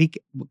 No, I think,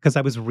 because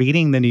I was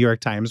reading the New York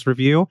Times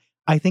review,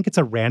 I think it's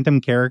a random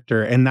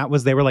character, and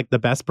they were like the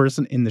best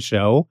person in the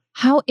show.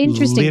 How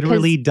interesting.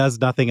 Literally does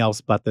nothing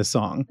else but this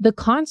song. The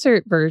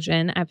concert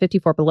version at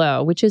 54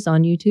 Below, which is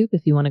on YouTube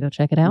if you want to go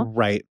check it out.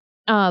 Right.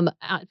 At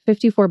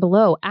 54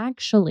 Below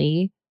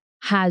actually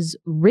has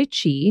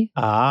Richie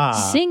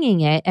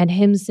singing it, and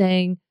him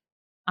saying,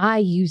 I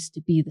used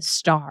to be the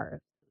star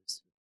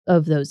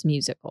of those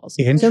musicals.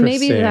 So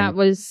maybe that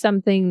was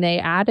something they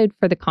added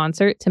for the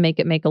concert to make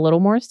it make a little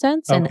more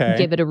sense and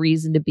give it a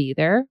reason to be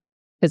there,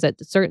 because it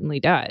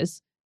certainly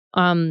does.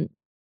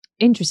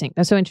 Interesting.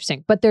 That's so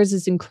interesting. But there's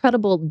this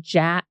incredible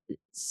jazz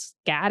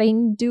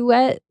scatting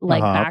duet,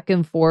 like back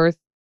and forth.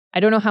 I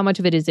don't know how much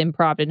of it is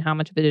improv and how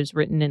much of it is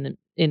written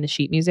in the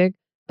sheet music.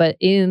 But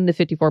in the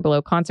 54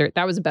 Below concert,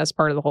 that was the best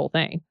part of the whole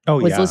thing.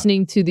 Was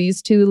listening to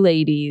these two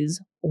ladies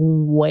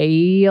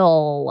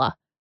wail.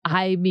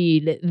 I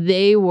mean,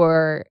 they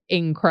were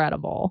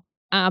incredible.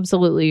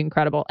 Absolutely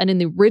incredible. And in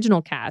the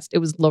original cast, it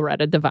was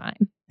Loretta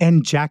Devine.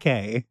 And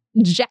Jackie.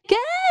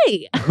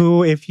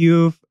 Who, if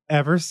you've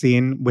ever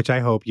seen, which I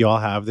hope you all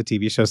have, the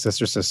TV show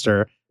Sister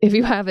Sister. If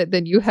you haven't,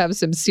 then you have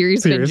some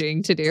serious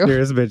binging to do.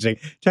 Serious binging.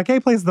 Jackie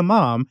plays the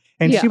mom,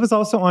 and she was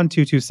also on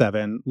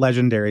 227,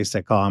 legendary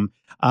sitcom.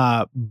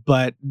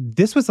 But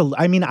this was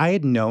I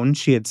had known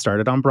she had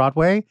started on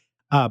Broadway,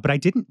 but I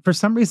for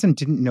some reason,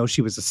 didn't know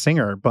she was a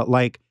singer, but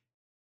like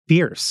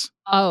fierce.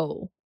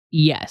 Oh,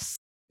 yes.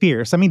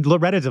 Fierce. I mean,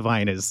 Loretta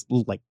Devine is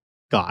like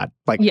God.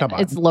 Like, come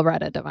on. It's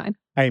Loretta Devine.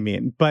 I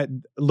mean, but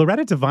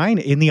Loretta Devine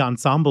in the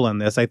ensemble in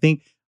this, I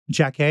think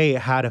Jackie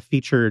had a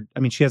featured,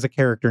 she has a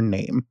character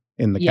name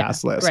in the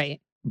cast list. Right.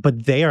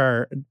 But they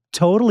are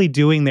totally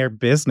doing their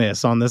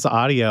business on this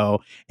audio,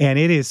 and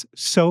it is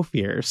so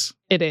fierce.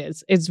 It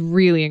is. It's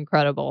really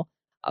incredible.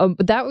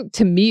 But that,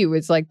 to me,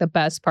 was like the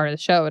best part of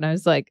the show. And I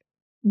was like,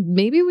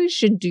 maybe we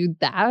should do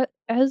that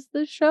as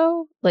the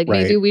show. Like,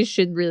 maybe we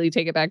should really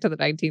take it back to the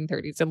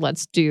 1930s and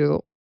let's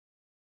do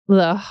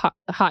the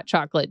hot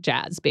chocolate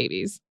jazz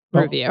babies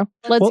review.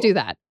 Let's do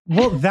that.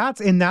 Well,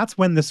 that's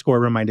when the score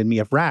reminded me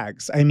of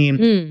Rags. I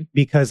mean,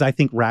 because I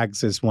think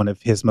Rags is one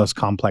of his most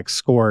complex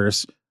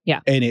scores.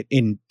 Yeah. And it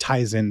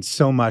ties in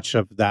so much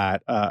of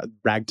that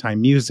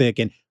ragtime music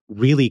and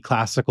really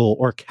classical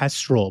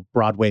orchestral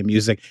Broadway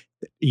music.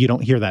 You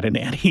don't hear that in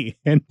Annie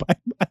and by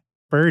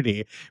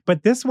Birdie.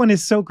 But this one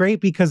is so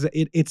great because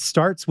it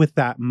starts with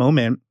that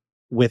moment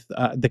with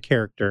the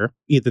character,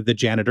 either the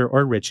janitor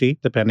or Richie,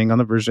 depending on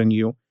the version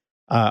you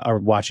are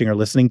watching or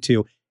listening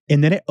to.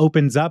 And then it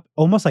opens up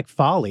almost like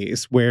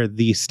Follies, where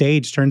the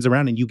stage turns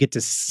around and you get to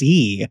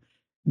see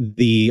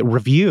the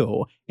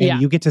review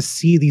and you get to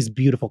see these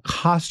beautiful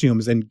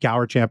costumes and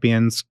Gower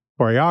Champion's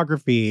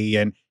choreography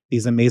and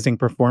these amazing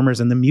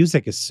performers. And the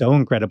music is so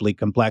incredibly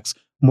complex,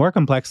 more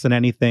complex than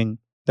anything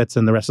that's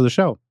in the rest of the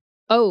show.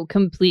 Oh,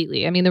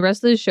 completely. I mean, the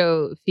rest of the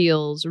show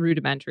feels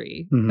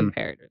rudimentary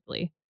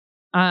comparatively.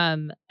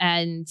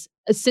 And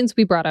since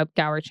we brought up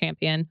Gower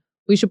Champion,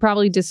 we should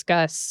probably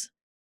discuss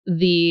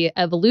the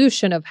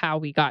evolution of how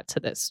we got to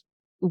this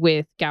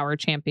with Gower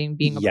Champion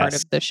being a part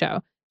of the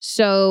show.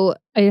 So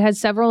it had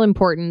several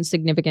important,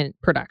 significant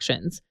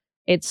productions.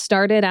 It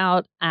started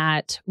out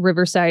at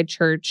Riverside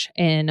Church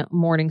in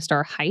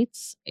Morningstar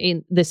Heights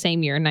in the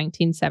same year,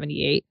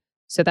 1978.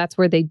 So that's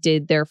where they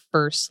did their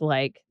first,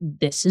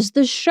 this is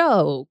the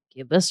show.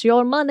 Give us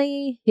your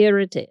money. Here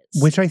it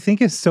is. Which I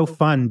think is so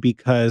fun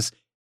because,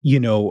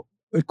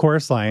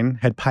 Chorus Line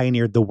had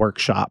pioneered the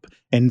workshop.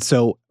 And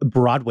so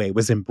Broadway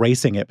was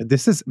embracing it. But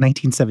this is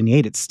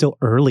 1978. It's still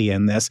early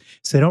in this.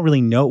 So they don't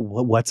really know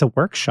what's a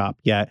workshop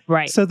yet.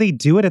 Right. So they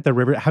do it at the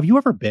River. Have you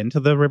ever been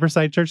to the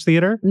Riverside Church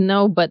Theater?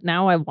 No, but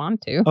now I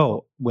want to.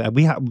 Oh,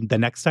 we have the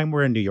next time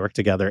we're in New York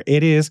together.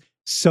 It is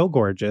so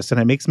gorgeous. And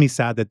it makes me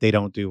sad that they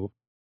don't do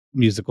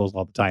musicals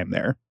all the time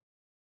there.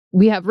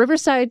 We have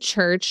Riverside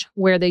Church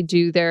where they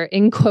do their,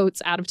 in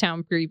quotes, out of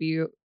town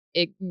preview.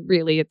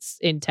 It's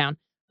in town.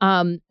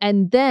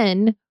 And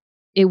then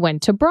it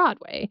went to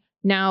Broadway.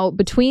 Now,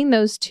 between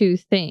those two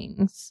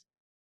things,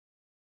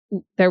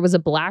 there was a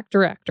Black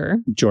director,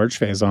 George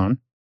Faison,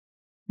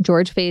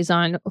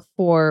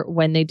 for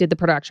when they did the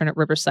production at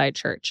Riverside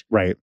Church.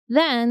 Right.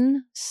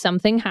 Then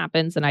something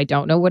happens, and I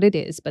don't know what it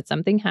is, but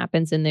something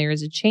happens and there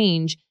is a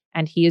change,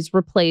 and he is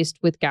replaced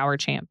with Gower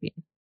Champion.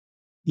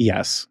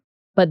 Yes.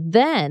 But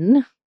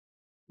then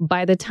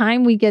by the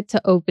time we get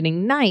to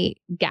opening night,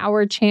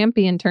 Gower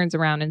Champion turns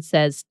around and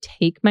says,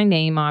 take my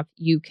name off.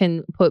 You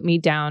can put me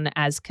down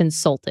as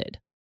consulted.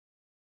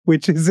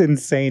 Which is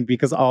insane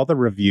because all the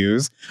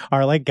reviews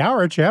are like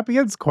Gower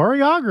Champion's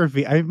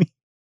choreography. I mean,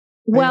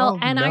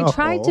 I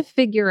tried to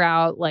figure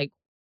out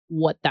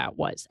what that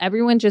was.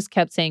 Everyone just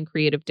kept saying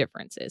creative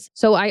differences.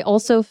 So I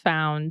also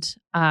found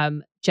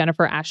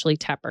Jennifer Ashley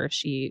Tepper.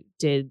 She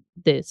did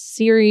this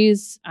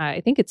series.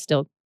 I think it's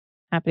still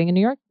happening in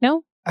New York.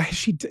 No?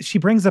 She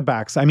brings it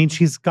back. So, I mean,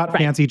 she's got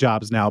fancy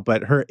jobs now,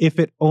 but her If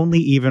It Only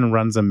Even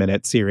Runs a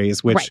Minute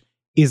series, which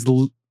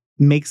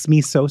makes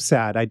me so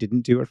sad I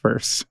didn't do it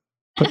first.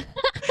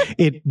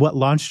 What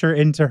launched her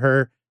into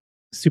her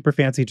super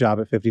fancy job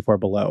at 54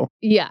 Below.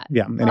 Yeah.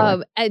 Yeah.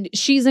 Anyway. And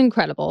she's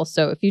incredible.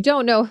 So if you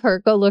don't know her,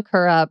 go look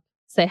her up.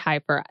 Say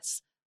hi for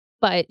us.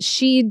 But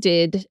she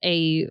did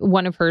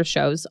one of her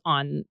shows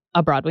on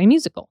a Broadway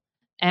musical.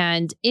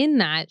 And in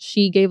that,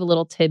 she gave a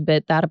little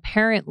tidbit that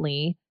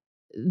apparently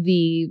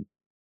the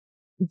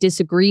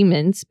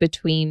disagreements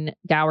between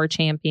Gower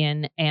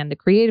Champion and the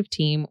creative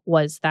team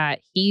was that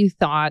he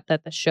thought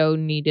that the show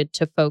needed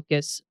to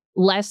focus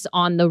less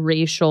on the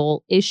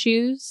racial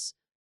issues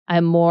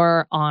and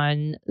more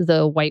on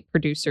the white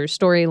producer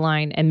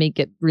storyline and make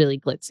it really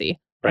glitzy.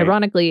 Right.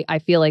 Ironically, I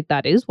feel like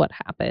that is what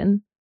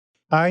happened.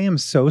 I am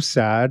so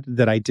sad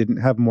that I didn't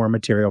have more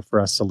material for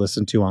us to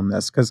listen to on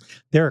this because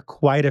there are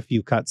quite a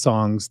few cut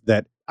songs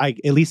that I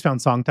at least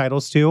found song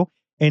titles to.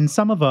 And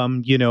some of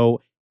them,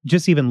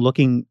 just even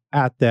looking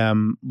at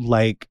them,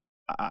 like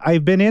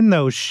I've been in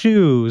those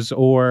shoes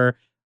or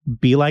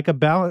be like a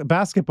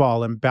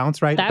basketball and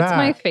bounce right back. That's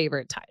my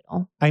favorite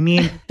title. I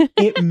mean,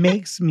 it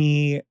makes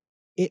me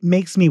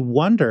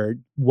wonder,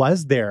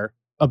 was there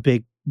a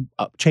big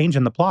change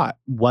in the plot?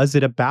 Was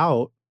it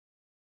about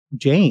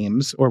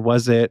James or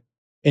was it,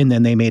 and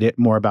then they made it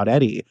more about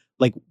Eddie?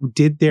 Like,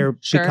 did there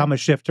become a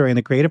shift during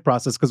the creative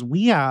process? Because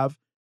we have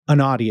an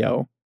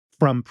audio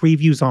from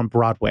previews on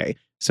Broadway.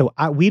 So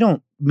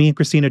me and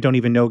Christina don't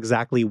even know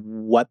exactly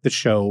what the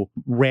show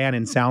ran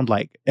and sound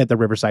like at the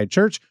Riverside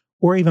Church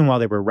or even while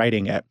they were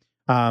writing it.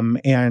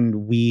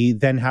 And we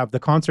then have the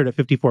concert at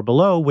 54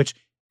 Below, which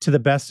to the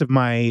best of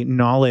my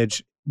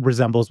knowledge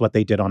resembles what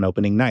they did on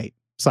opening night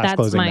 / closing night.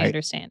 That's my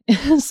understanding.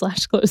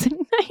 /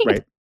 closing night.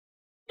 Right.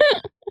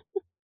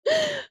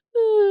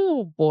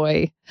 Oh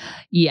boy.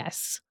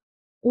 Yes.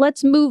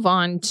 Let's move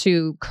on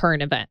to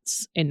current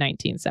events in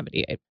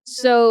 1978.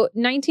 So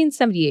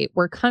 1978,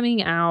 we're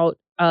coming out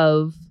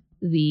of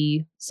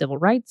the civil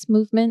rights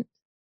movement,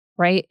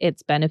 right?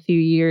 It's been a few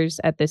years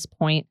at this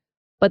point,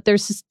 but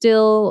there's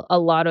still a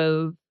lot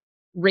of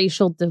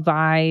racial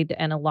divide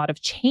and a lot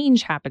of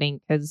change happening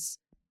because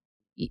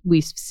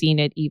we've seen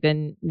it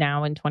even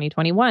now in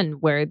 2021,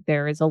 where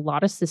there is a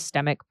lot of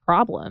systemic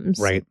problems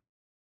Right.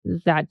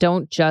 that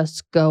don't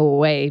just go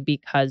away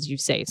because you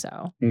say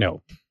so.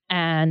 No.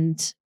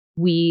 And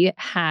we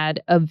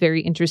had a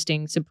very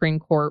interesting Supreme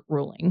Court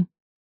ruling.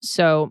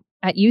 So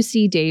at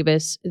UC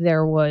Davis,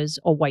 there was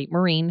a white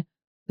Marine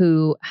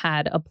who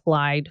had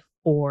applied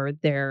for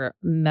their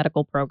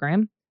medical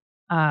program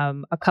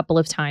a couple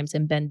of times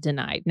and been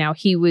denied. Now,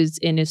 he was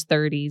in his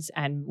 30s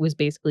and was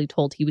basically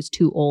told he was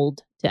too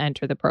old to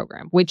enter the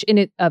program, which in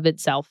it of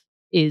itself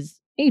is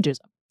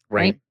ageism.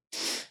 Right.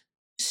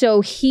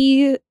 So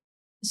he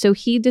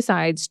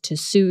decides to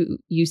sue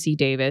UC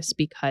Davis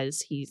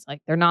because he's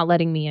like, they're not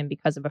letting me in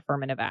because of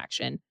affirmative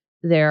action.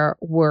 There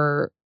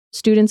were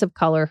students of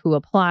color who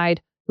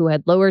applied who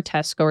had lower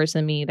test scores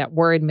than me that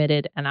were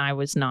admitted, and I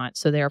was not.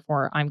 So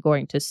therefore, I'm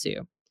going to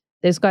sue.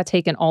 This got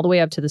taken all the way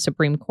up to the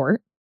Supreme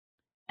Court,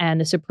 and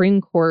the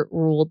Supreme Court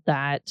ruled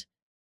that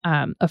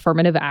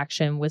affirmative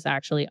action was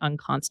actually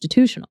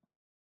unconstitutional.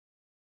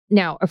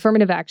 Now,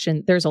 affirmative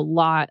action, there's a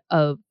lot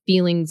of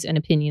feelings and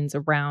opinions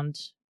around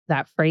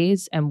that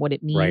phrase and what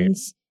it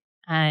means.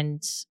 Right.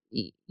 And,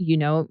 you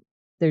know,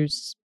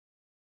 there's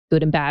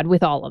good and bad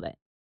with all of it.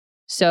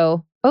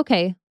 So,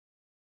 okay,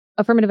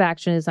 affirmative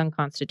action is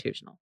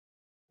unconstitutional.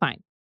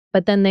 Fine.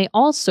 But then they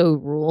also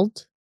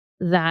ruled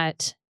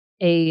that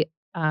a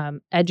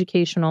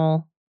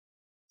educational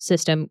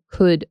system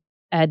could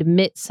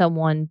admit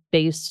someone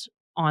based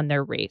on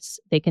their race.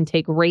 They can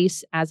take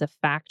race as a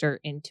factor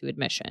into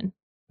admission.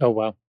 Oh,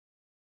 wow.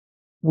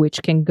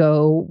 Which can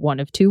go one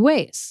of two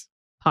ways.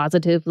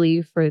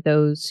 Positively for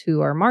those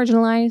who are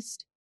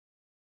marginalized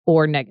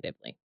or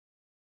negatively.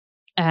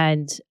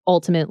 And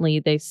ultimately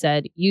they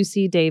said,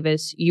 UC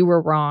Davis, you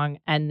were wrong.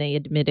 And they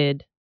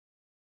admitted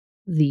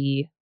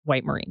the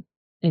white Marine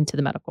into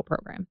the medical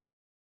program.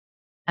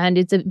 And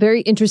it's a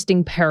very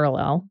interesting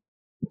parallel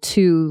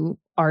to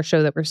our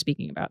show that we're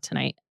speaking about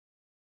tonight,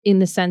 in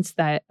the sense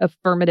that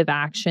affirmative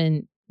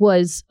action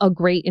was a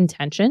great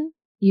intention,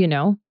 you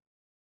know,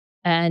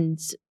 and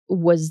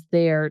was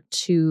there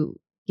to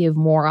give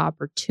more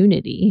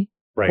opportunity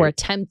or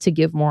attempt to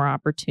give more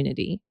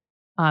opportunity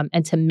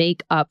and to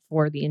make up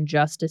for the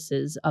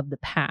injustices of the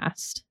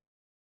past.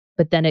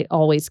 But then it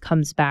always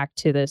comes back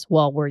to this,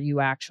 well, were you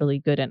actually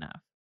good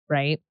enough?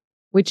 Right?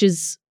 Which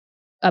is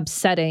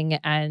upsetting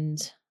and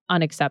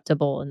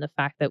unacceptable. And the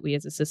fact that we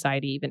as a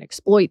society even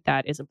exploit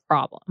that is a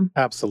problem.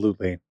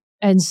 Absolutely.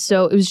 And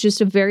so it was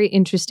just a very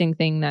interesting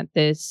thing that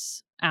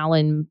this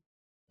Alan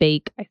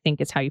Bake, I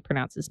think is how you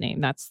pronounce his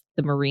name. That's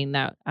the Marine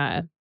that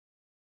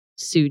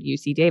sued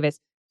UC Davis.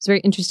 It's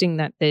very interesting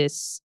that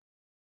this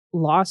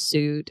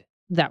lawsuit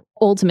that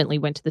ultimately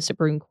went to the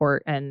Supreme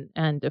Court and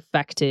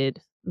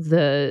affected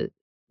the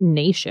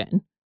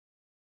nation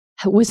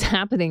was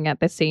happening at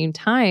the same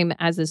time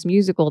as this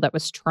musical that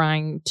was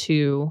trying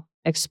to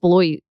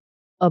exploit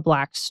a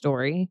Black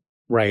story.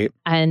 Right.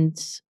 And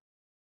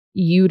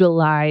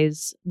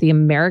utilize the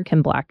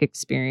American Black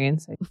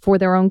experience for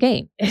their own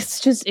gain.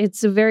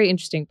 It's a very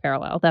interesting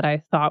parallel that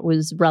I thought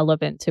was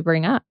relevant to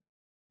bring up.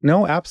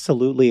 No,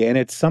 absolutely. And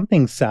it's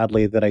something,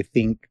 sadly, that I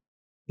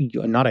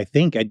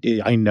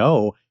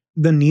know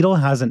the needle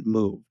hasn't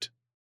moved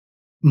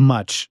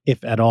much,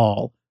 if at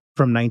all,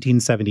 from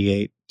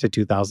 1978 to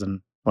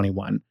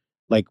 2021.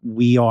 Like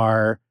we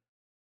are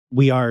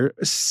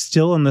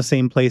still in the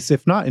same place,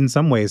 if not in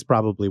some ways,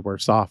 probably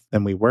worse off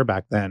than we were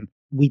back then.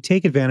 We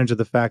take advantage of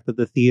the fact that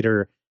the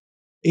theater,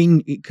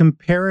 in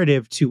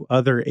comparative to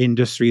other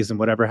industries and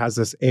whatever, has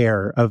this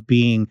air of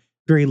being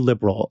very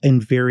liberal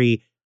and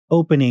very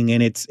opening,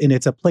 and it's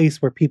a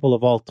place where people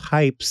of all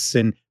types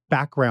and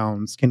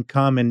backgrounds can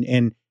come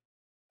and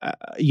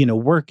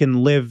work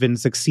and live and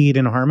succeed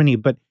in harmony.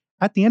 But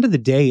at the end of the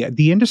day,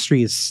 the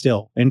industry is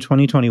still in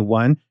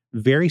 2021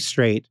 very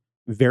straight,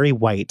 very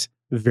white,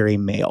 very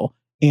male.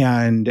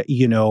 And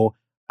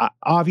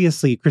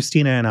obviously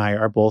Christina and I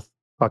are both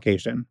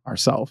Caucasian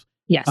ourselves.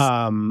 Yes.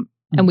 And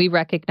we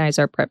recognize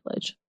our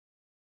privilege.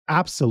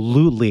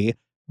 Absolutely.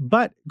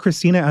 But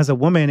Christina as a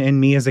woman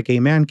and me as a gay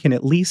man can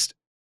at least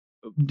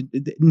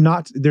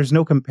there's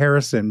no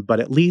comparison, but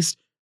at least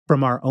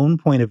from our own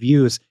point of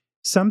views,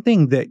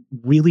 something that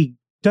really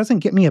doesn't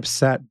get me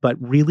upset, but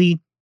really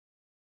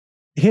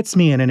hits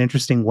me in an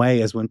interesting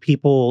way is when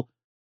people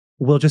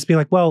will just be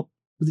like, well,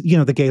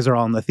 the gays are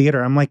all in the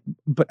theater. I'm like,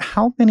 but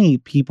how many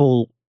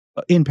people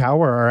in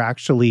power are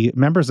actually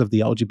members of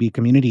the LGBT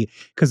community?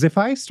 Because if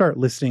I start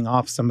listing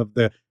off some of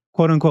the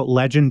quote unquote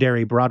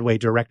legendary Broadway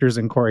directors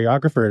and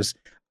choreographers,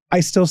 I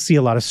still see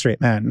a lot of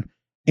straight men.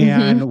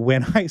 And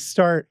when I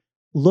start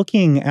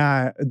looking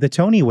at the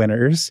Tony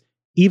winners,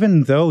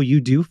 even though you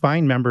do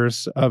find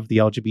members of the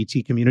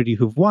LGBT community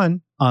who've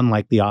won,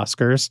 unlike the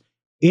Oscars,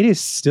 it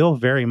is still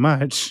very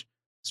much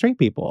straight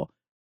people.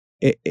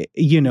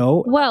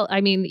 Well, I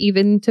mean,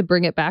 even to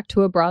bring it back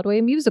to a Broadway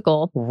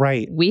musical,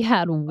 right? We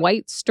had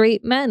white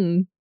straight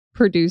men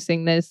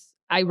producing this,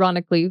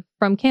 ironically,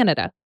 from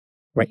Canada,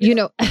 right?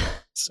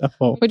 So,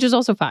 which is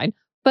also fine.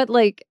 But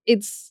like,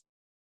 it's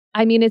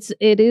I mean,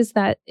 it is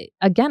that,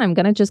 again, I'm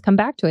going to just come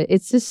back to it.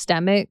 It's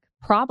systemic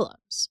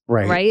problems,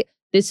 right?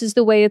 This is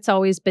the way it's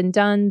always been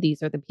done.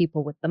 These are the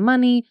people with the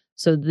money.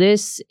 So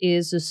this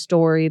is a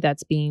story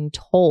that's being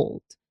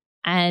told.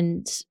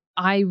 And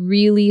I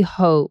really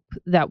hope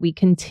that we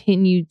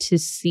continue to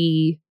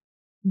see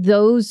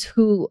those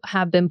who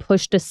have been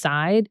pushed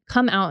aside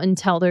come out and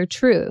tell their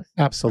truth.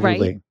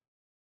 Absolutely.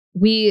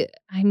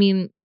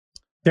 Right?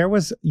 There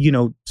was,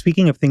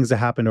 speaking of things that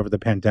happened over the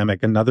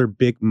pandemic, another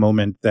big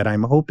moment that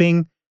I'm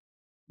hoping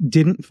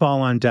didn't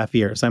fall on deaf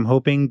ears. I'm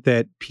hoping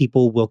that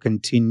people will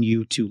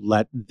continue to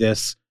let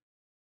this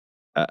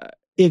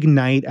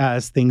ignite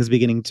as things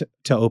beginning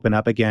to open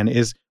up again,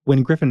 is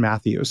when Griffin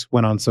Matthews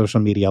went on social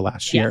media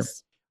last year.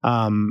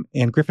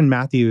 And Griffin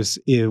Matthews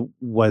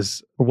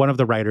was one of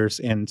the writers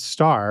and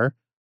star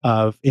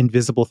of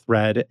Invisible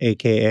Thread,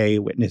 aka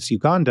Witness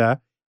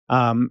Uganda.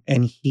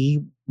 And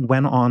he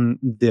went on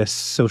this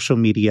social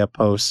media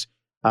post.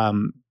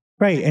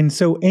 Right. And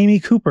so Amy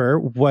Cooper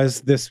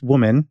was this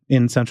woman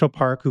in Central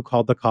Park who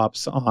called the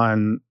cops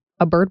on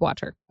a bird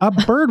watcher. A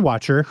bird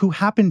watcher who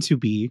happened to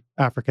be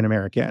African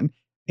American.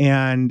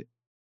 And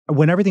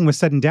when everything was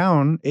said and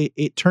done,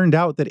 it turned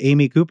out that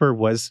Amy Cooper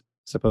was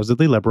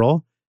supposedly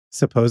liberal,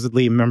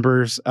 supposedly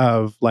members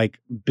of like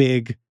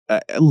big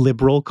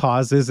liberal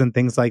causes and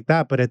things like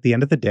that. But at the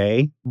end of the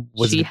day,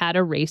 she had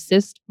a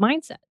racist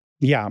mindset.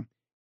 Yeah.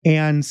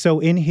 And so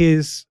in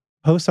his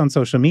post on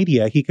social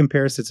media, he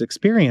compares his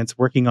experience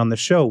working on the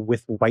show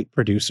with white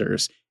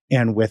producers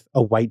and with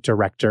a white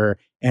director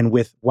and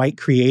with white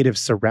creatives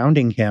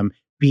surrounding him,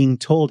 being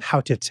told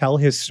how to tell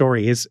his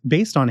story is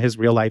based on his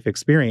real life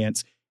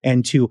experience,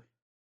 and to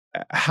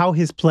how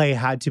his play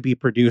had to be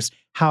produced,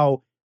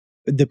 how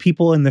the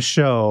people in the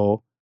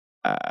show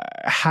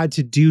had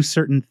to do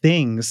certain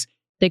things.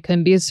 They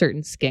couldn't be a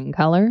certain skin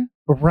color.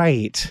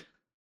 Right.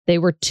 They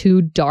were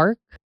too dark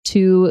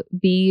to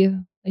be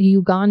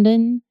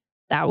Ugandan.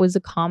 That was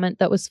a comment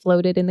that was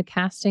floated in the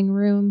casting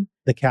room.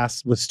 The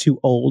cast was too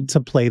old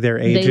to play their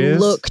ages. They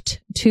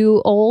looked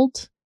too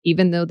old,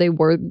 even though they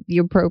were the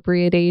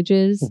appropriate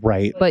ages.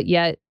 Right. But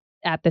yet,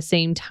 at the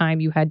same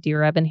time, you had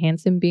Dear Evan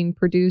Hansen being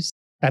produced.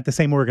 At the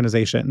same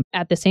organization.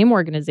 At the same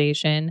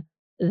organization.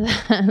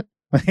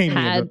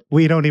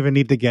 We don't even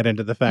need to get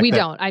into the fact we that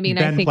don't. I mean,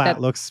 Ben I think Platt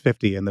that looks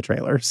 50 in the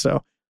trailer.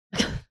 So,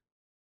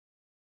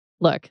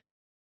 look,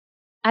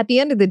 at the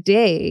end of the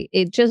day,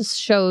 it just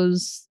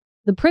shows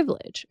the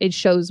privilege. It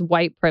shows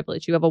white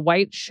privilege. You have a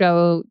white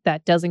show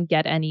that doesn't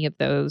get any of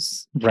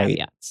those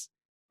caveats.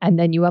 And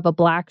then you have a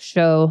black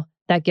show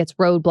that gets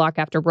roadblock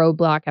after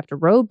roadblock after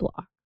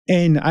roadblock.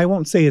 And I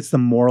won't say it's the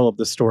moral of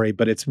the story,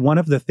 but it's one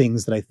of the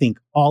things that I think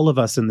all of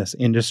us in this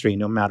industry,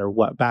 no matter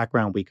what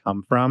background we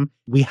come from,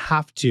 we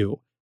have to,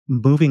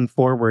 moving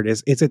forward,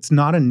 it's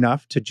not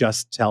enough to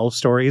just tell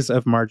stories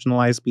of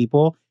marginalized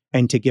people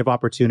and to give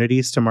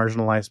opportunities to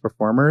marginalized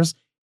performers.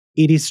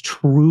 It is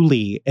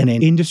truly an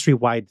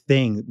industry-wide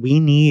thing. We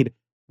need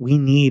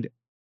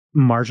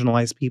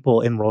marginalized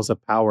people in roles of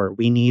power.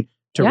 We need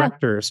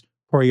directors,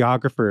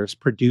 choreographers,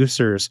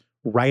 producers,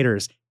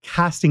 writers,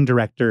 casting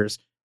directors,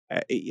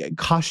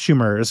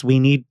 costumers. We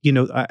need,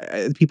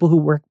 people who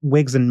work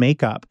wigs and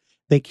makeup.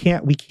 The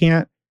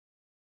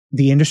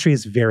industry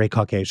is very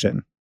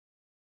Caucasian.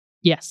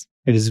 Yes.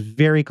 It is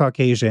very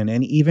Caucasian.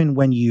 And even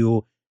when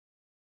you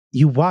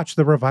watch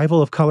the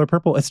revival of Color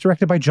Purple, it's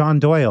directed by John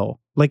Doyle.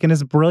 Like, and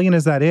as brilliant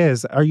as that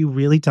is, are you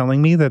really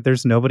telling me that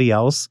there's nobody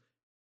else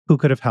who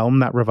could have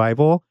helmed that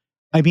revival?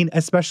 I mean,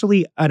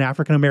 especially an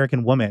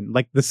African-American woman.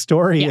 Like, the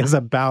story is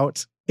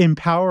about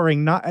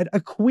empowering not a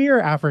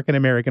queer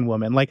African-American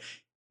woman, like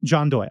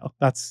John Doyle.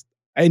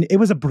 And it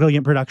was a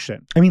brilliant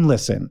production. I mean,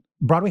 listen,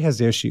 Broadway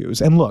has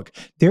issues. And look,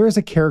 there is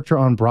a character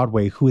on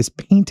Broadway who is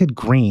painted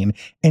green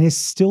and is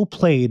still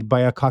played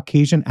by a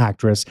Caucasian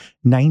actress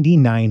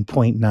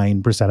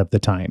 99.9% of the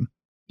time.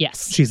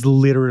 Yes. She's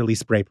literally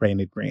spray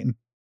painted green.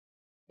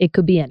 It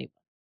could be anyone.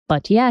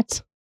 But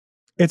yet.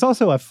 It's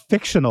also a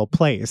fictional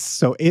place.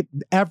 So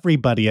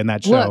everybody in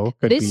that show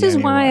could be this is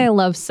anyone. why I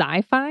love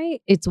sci-fi.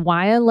 It's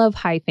why I love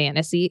high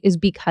fantasy, is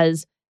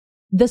because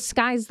the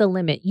sky's the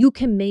limit. You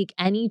can make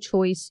any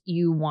choice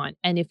you want.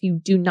 And if you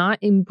do not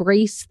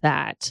embrace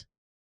that,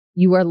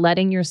 you are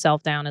letting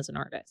yourself down as an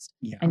artist.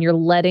 Yeah. And you're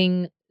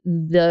letting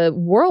the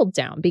world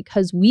down,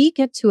 because we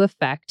get to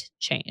affect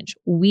change.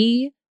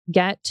 We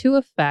get to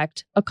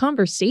affect a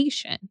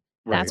conversation.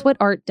 Right. That's what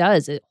art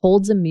does. It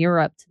holds a mirror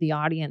up to the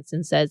audience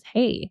and says,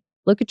 hey,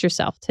 look at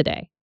yourself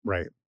today.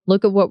 Right.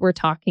 Look at what we're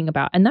talking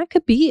about. And that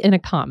could be in a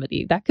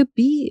comedy. That could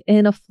be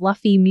in a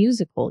fluffy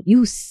musical.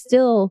 You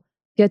still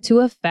get to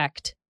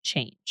affect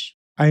change.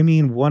 I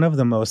mean, one of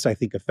the most, I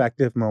think,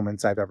 effective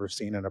moments I've ever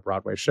seen in a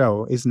Broadway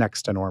show is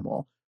Next to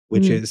Normal,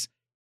 which is,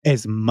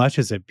 as much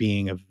as it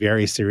being a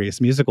very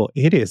serious musical,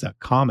 it is a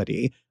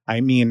comedy.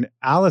 I mean,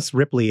 Alice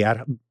Ripley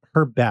at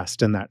her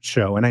best in that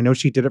show, and I know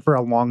she did it for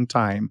a long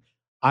time.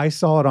 I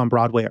saw it on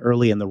Broadway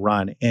early in the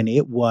run, and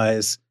it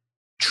was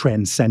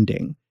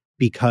transcending,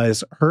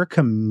 because her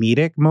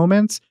comedic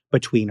moments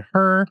between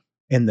her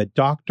and the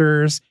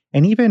doctors,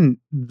 and even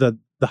the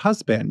the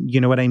husband.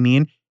 You know what I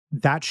mean?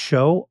 That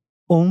show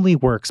only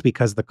works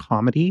because the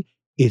comedy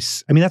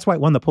is, I mean, that's why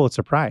it won the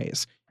Pulitzer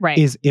Prize. Right.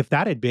 Is if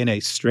that had been a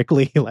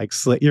strictly like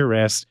slit your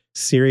wrist,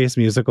 serious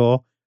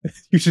musical,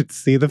 you should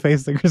see the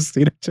face that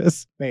Christina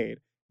just made.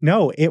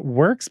 No, it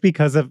works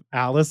because of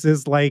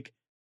Alice's like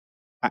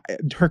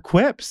her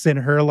quips and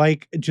her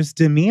like just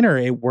demeanor.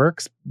 It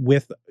works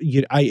with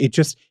you.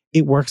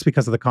 It works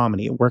because of the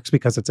comedy. It works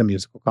because it's a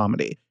musical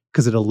comedy,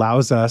 because it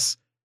allows us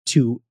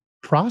to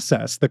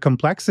process the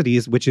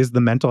complexities, which is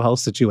the mental health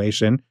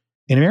situation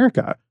in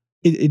America.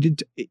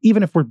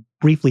 Even if we're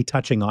briefly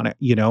touching on it,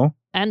 you know?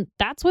 And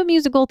that's what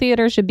musical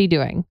theater should be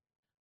doing.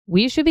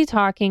 We should be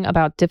talking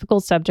about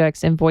difficult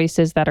subjects in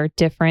voices that are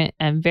different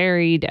and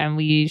varied, and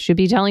we should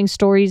be telling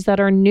stories that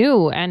are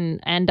new and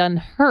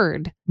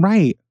unheard.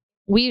 Right.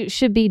 We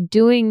should be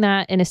doing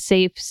that in a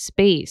safe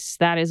space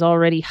that is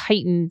already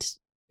heightened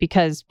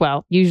because,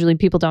 well, usually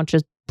people don't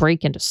just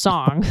break into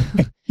song.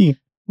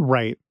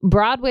 Right.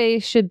 Broadway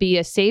should be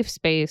a safe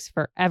space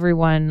for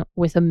everyone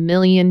with a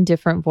million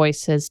different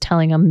voices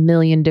telling a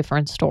million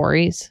different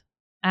stories.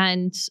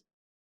 And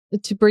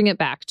to bring it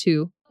back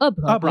to a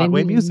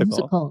Broadway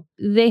musical,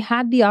 they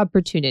had the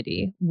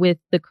opportunity with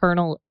the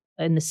kernel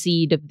and the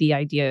seed of the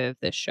idea of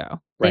this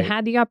show. They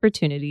had the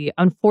opportunity.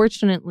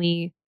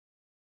 Unfortunately,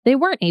 they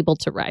weren't able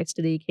to rise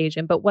to the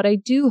occasion. But what I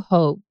do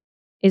hope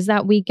is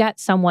that we get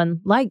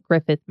someone like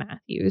Griffith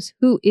Matthews,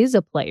 who is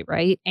a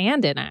playwright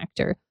and an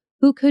actor,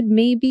 who could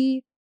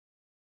maybe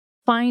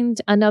find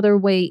another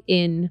way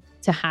in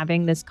to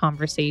having this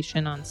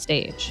conversation on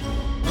stage.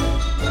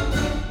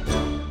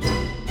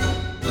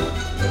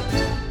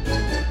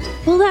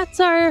 Well,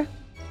 that's our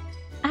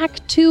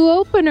Act 2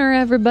 opener,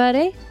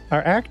 everybody.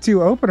 Our Act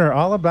 2 opener,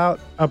 all about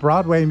a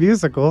Broadway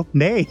musical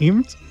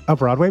named A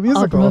Broadway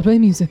Musical. A Broadway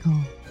musical.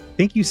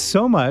 Thank you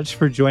so much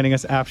for joining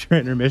us after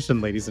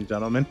intermission, ladies and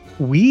gentlemen.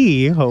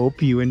 We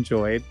hope you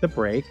enjoyed the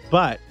break,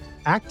 but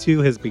Act 2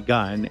 has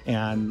begun,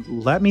 and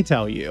let me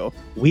tell you,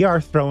 we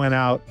are throwing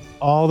out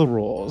all the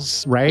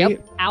rules, right?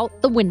 Yep,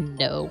 out the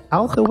window.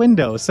 Out the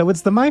window. So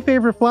it's the My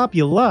Favorite Flop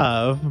you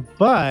love,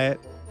 but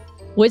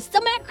with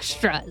some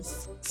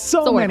extras.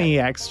 So many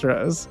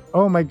extras.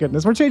 Oh my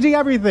goodness. We're changing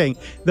everything.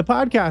 The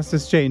podcast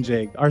is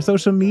changing. Our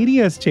social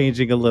media is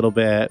changing a little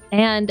bit.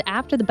 And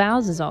After the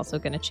Bows is also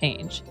going to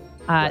change.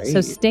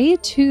 So stay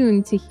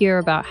tuned to hear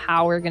about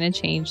how we're going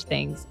to change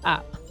things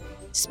up.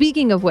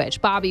 Speaking of which,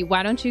 Bobby,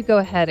 why don't you go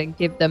ahead and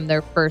give them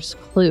their first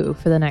clue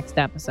for the next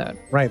episode?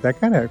 Right. That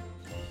kind of...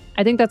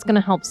 I think that's going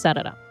to help set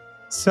it up.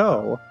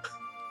 So,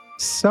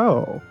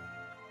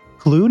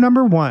 clue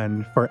number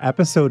 1 for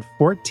episode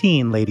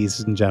 14,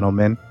 ladies and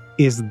gentlemen,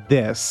 is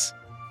this.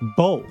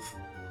 Both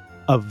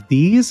of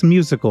these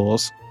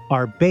musicals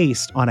are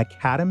based on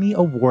Academy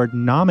Award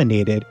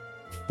nominated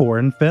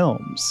foreign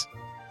films.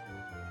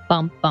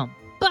 Bum, bum,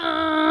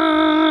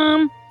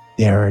 bum.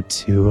 There are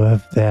 2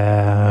 of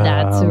them.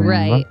 That's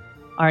right.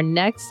 Our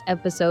next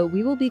episode,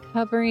 we will be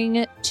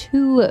covering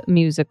 2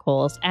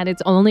 musicals, and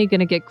it's only going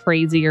to get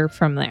crazier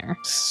from there.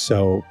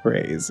 So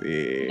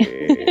crazy.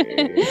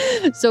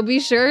 So be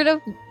sure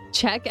to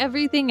check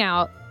everything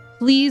out.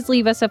 Please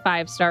leave us a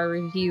 5-star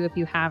review if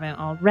you haven't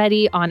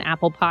already on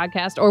Apple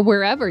Podcast or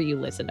wherever you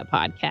listen to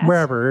podcasts.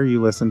 Wherever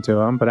you listen to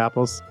them, but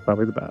Apple's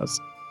probably the best.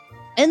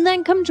 And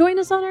then come join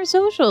us on our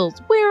socials.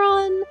 We're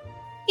on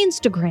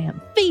Instagram,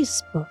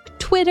 Facebook,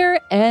 Twitter,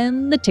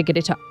 and the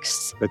Tickety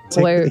Talks. The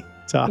Tickety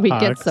Talks. We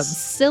get some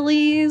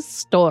silly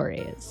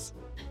stories.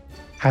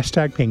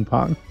 Hashtag ping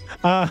pong.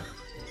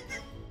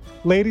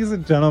 Ladies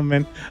and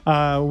gentlemen,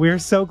 we're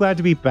so glad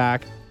to be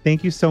back.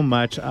 Thank you so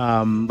much.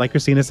 Like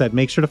Christina said,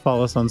 make sure to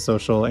follow us on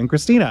social. And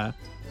Christina,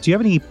 do you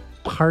have any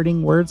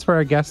parting words for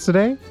our guests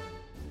today?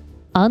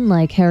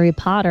 Unlike Harry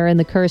Potter and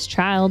the Cursed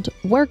Child,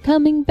 we're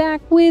coming back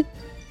with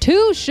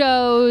 2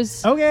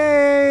 shows.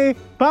 Okay.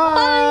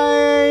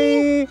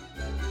 Bye.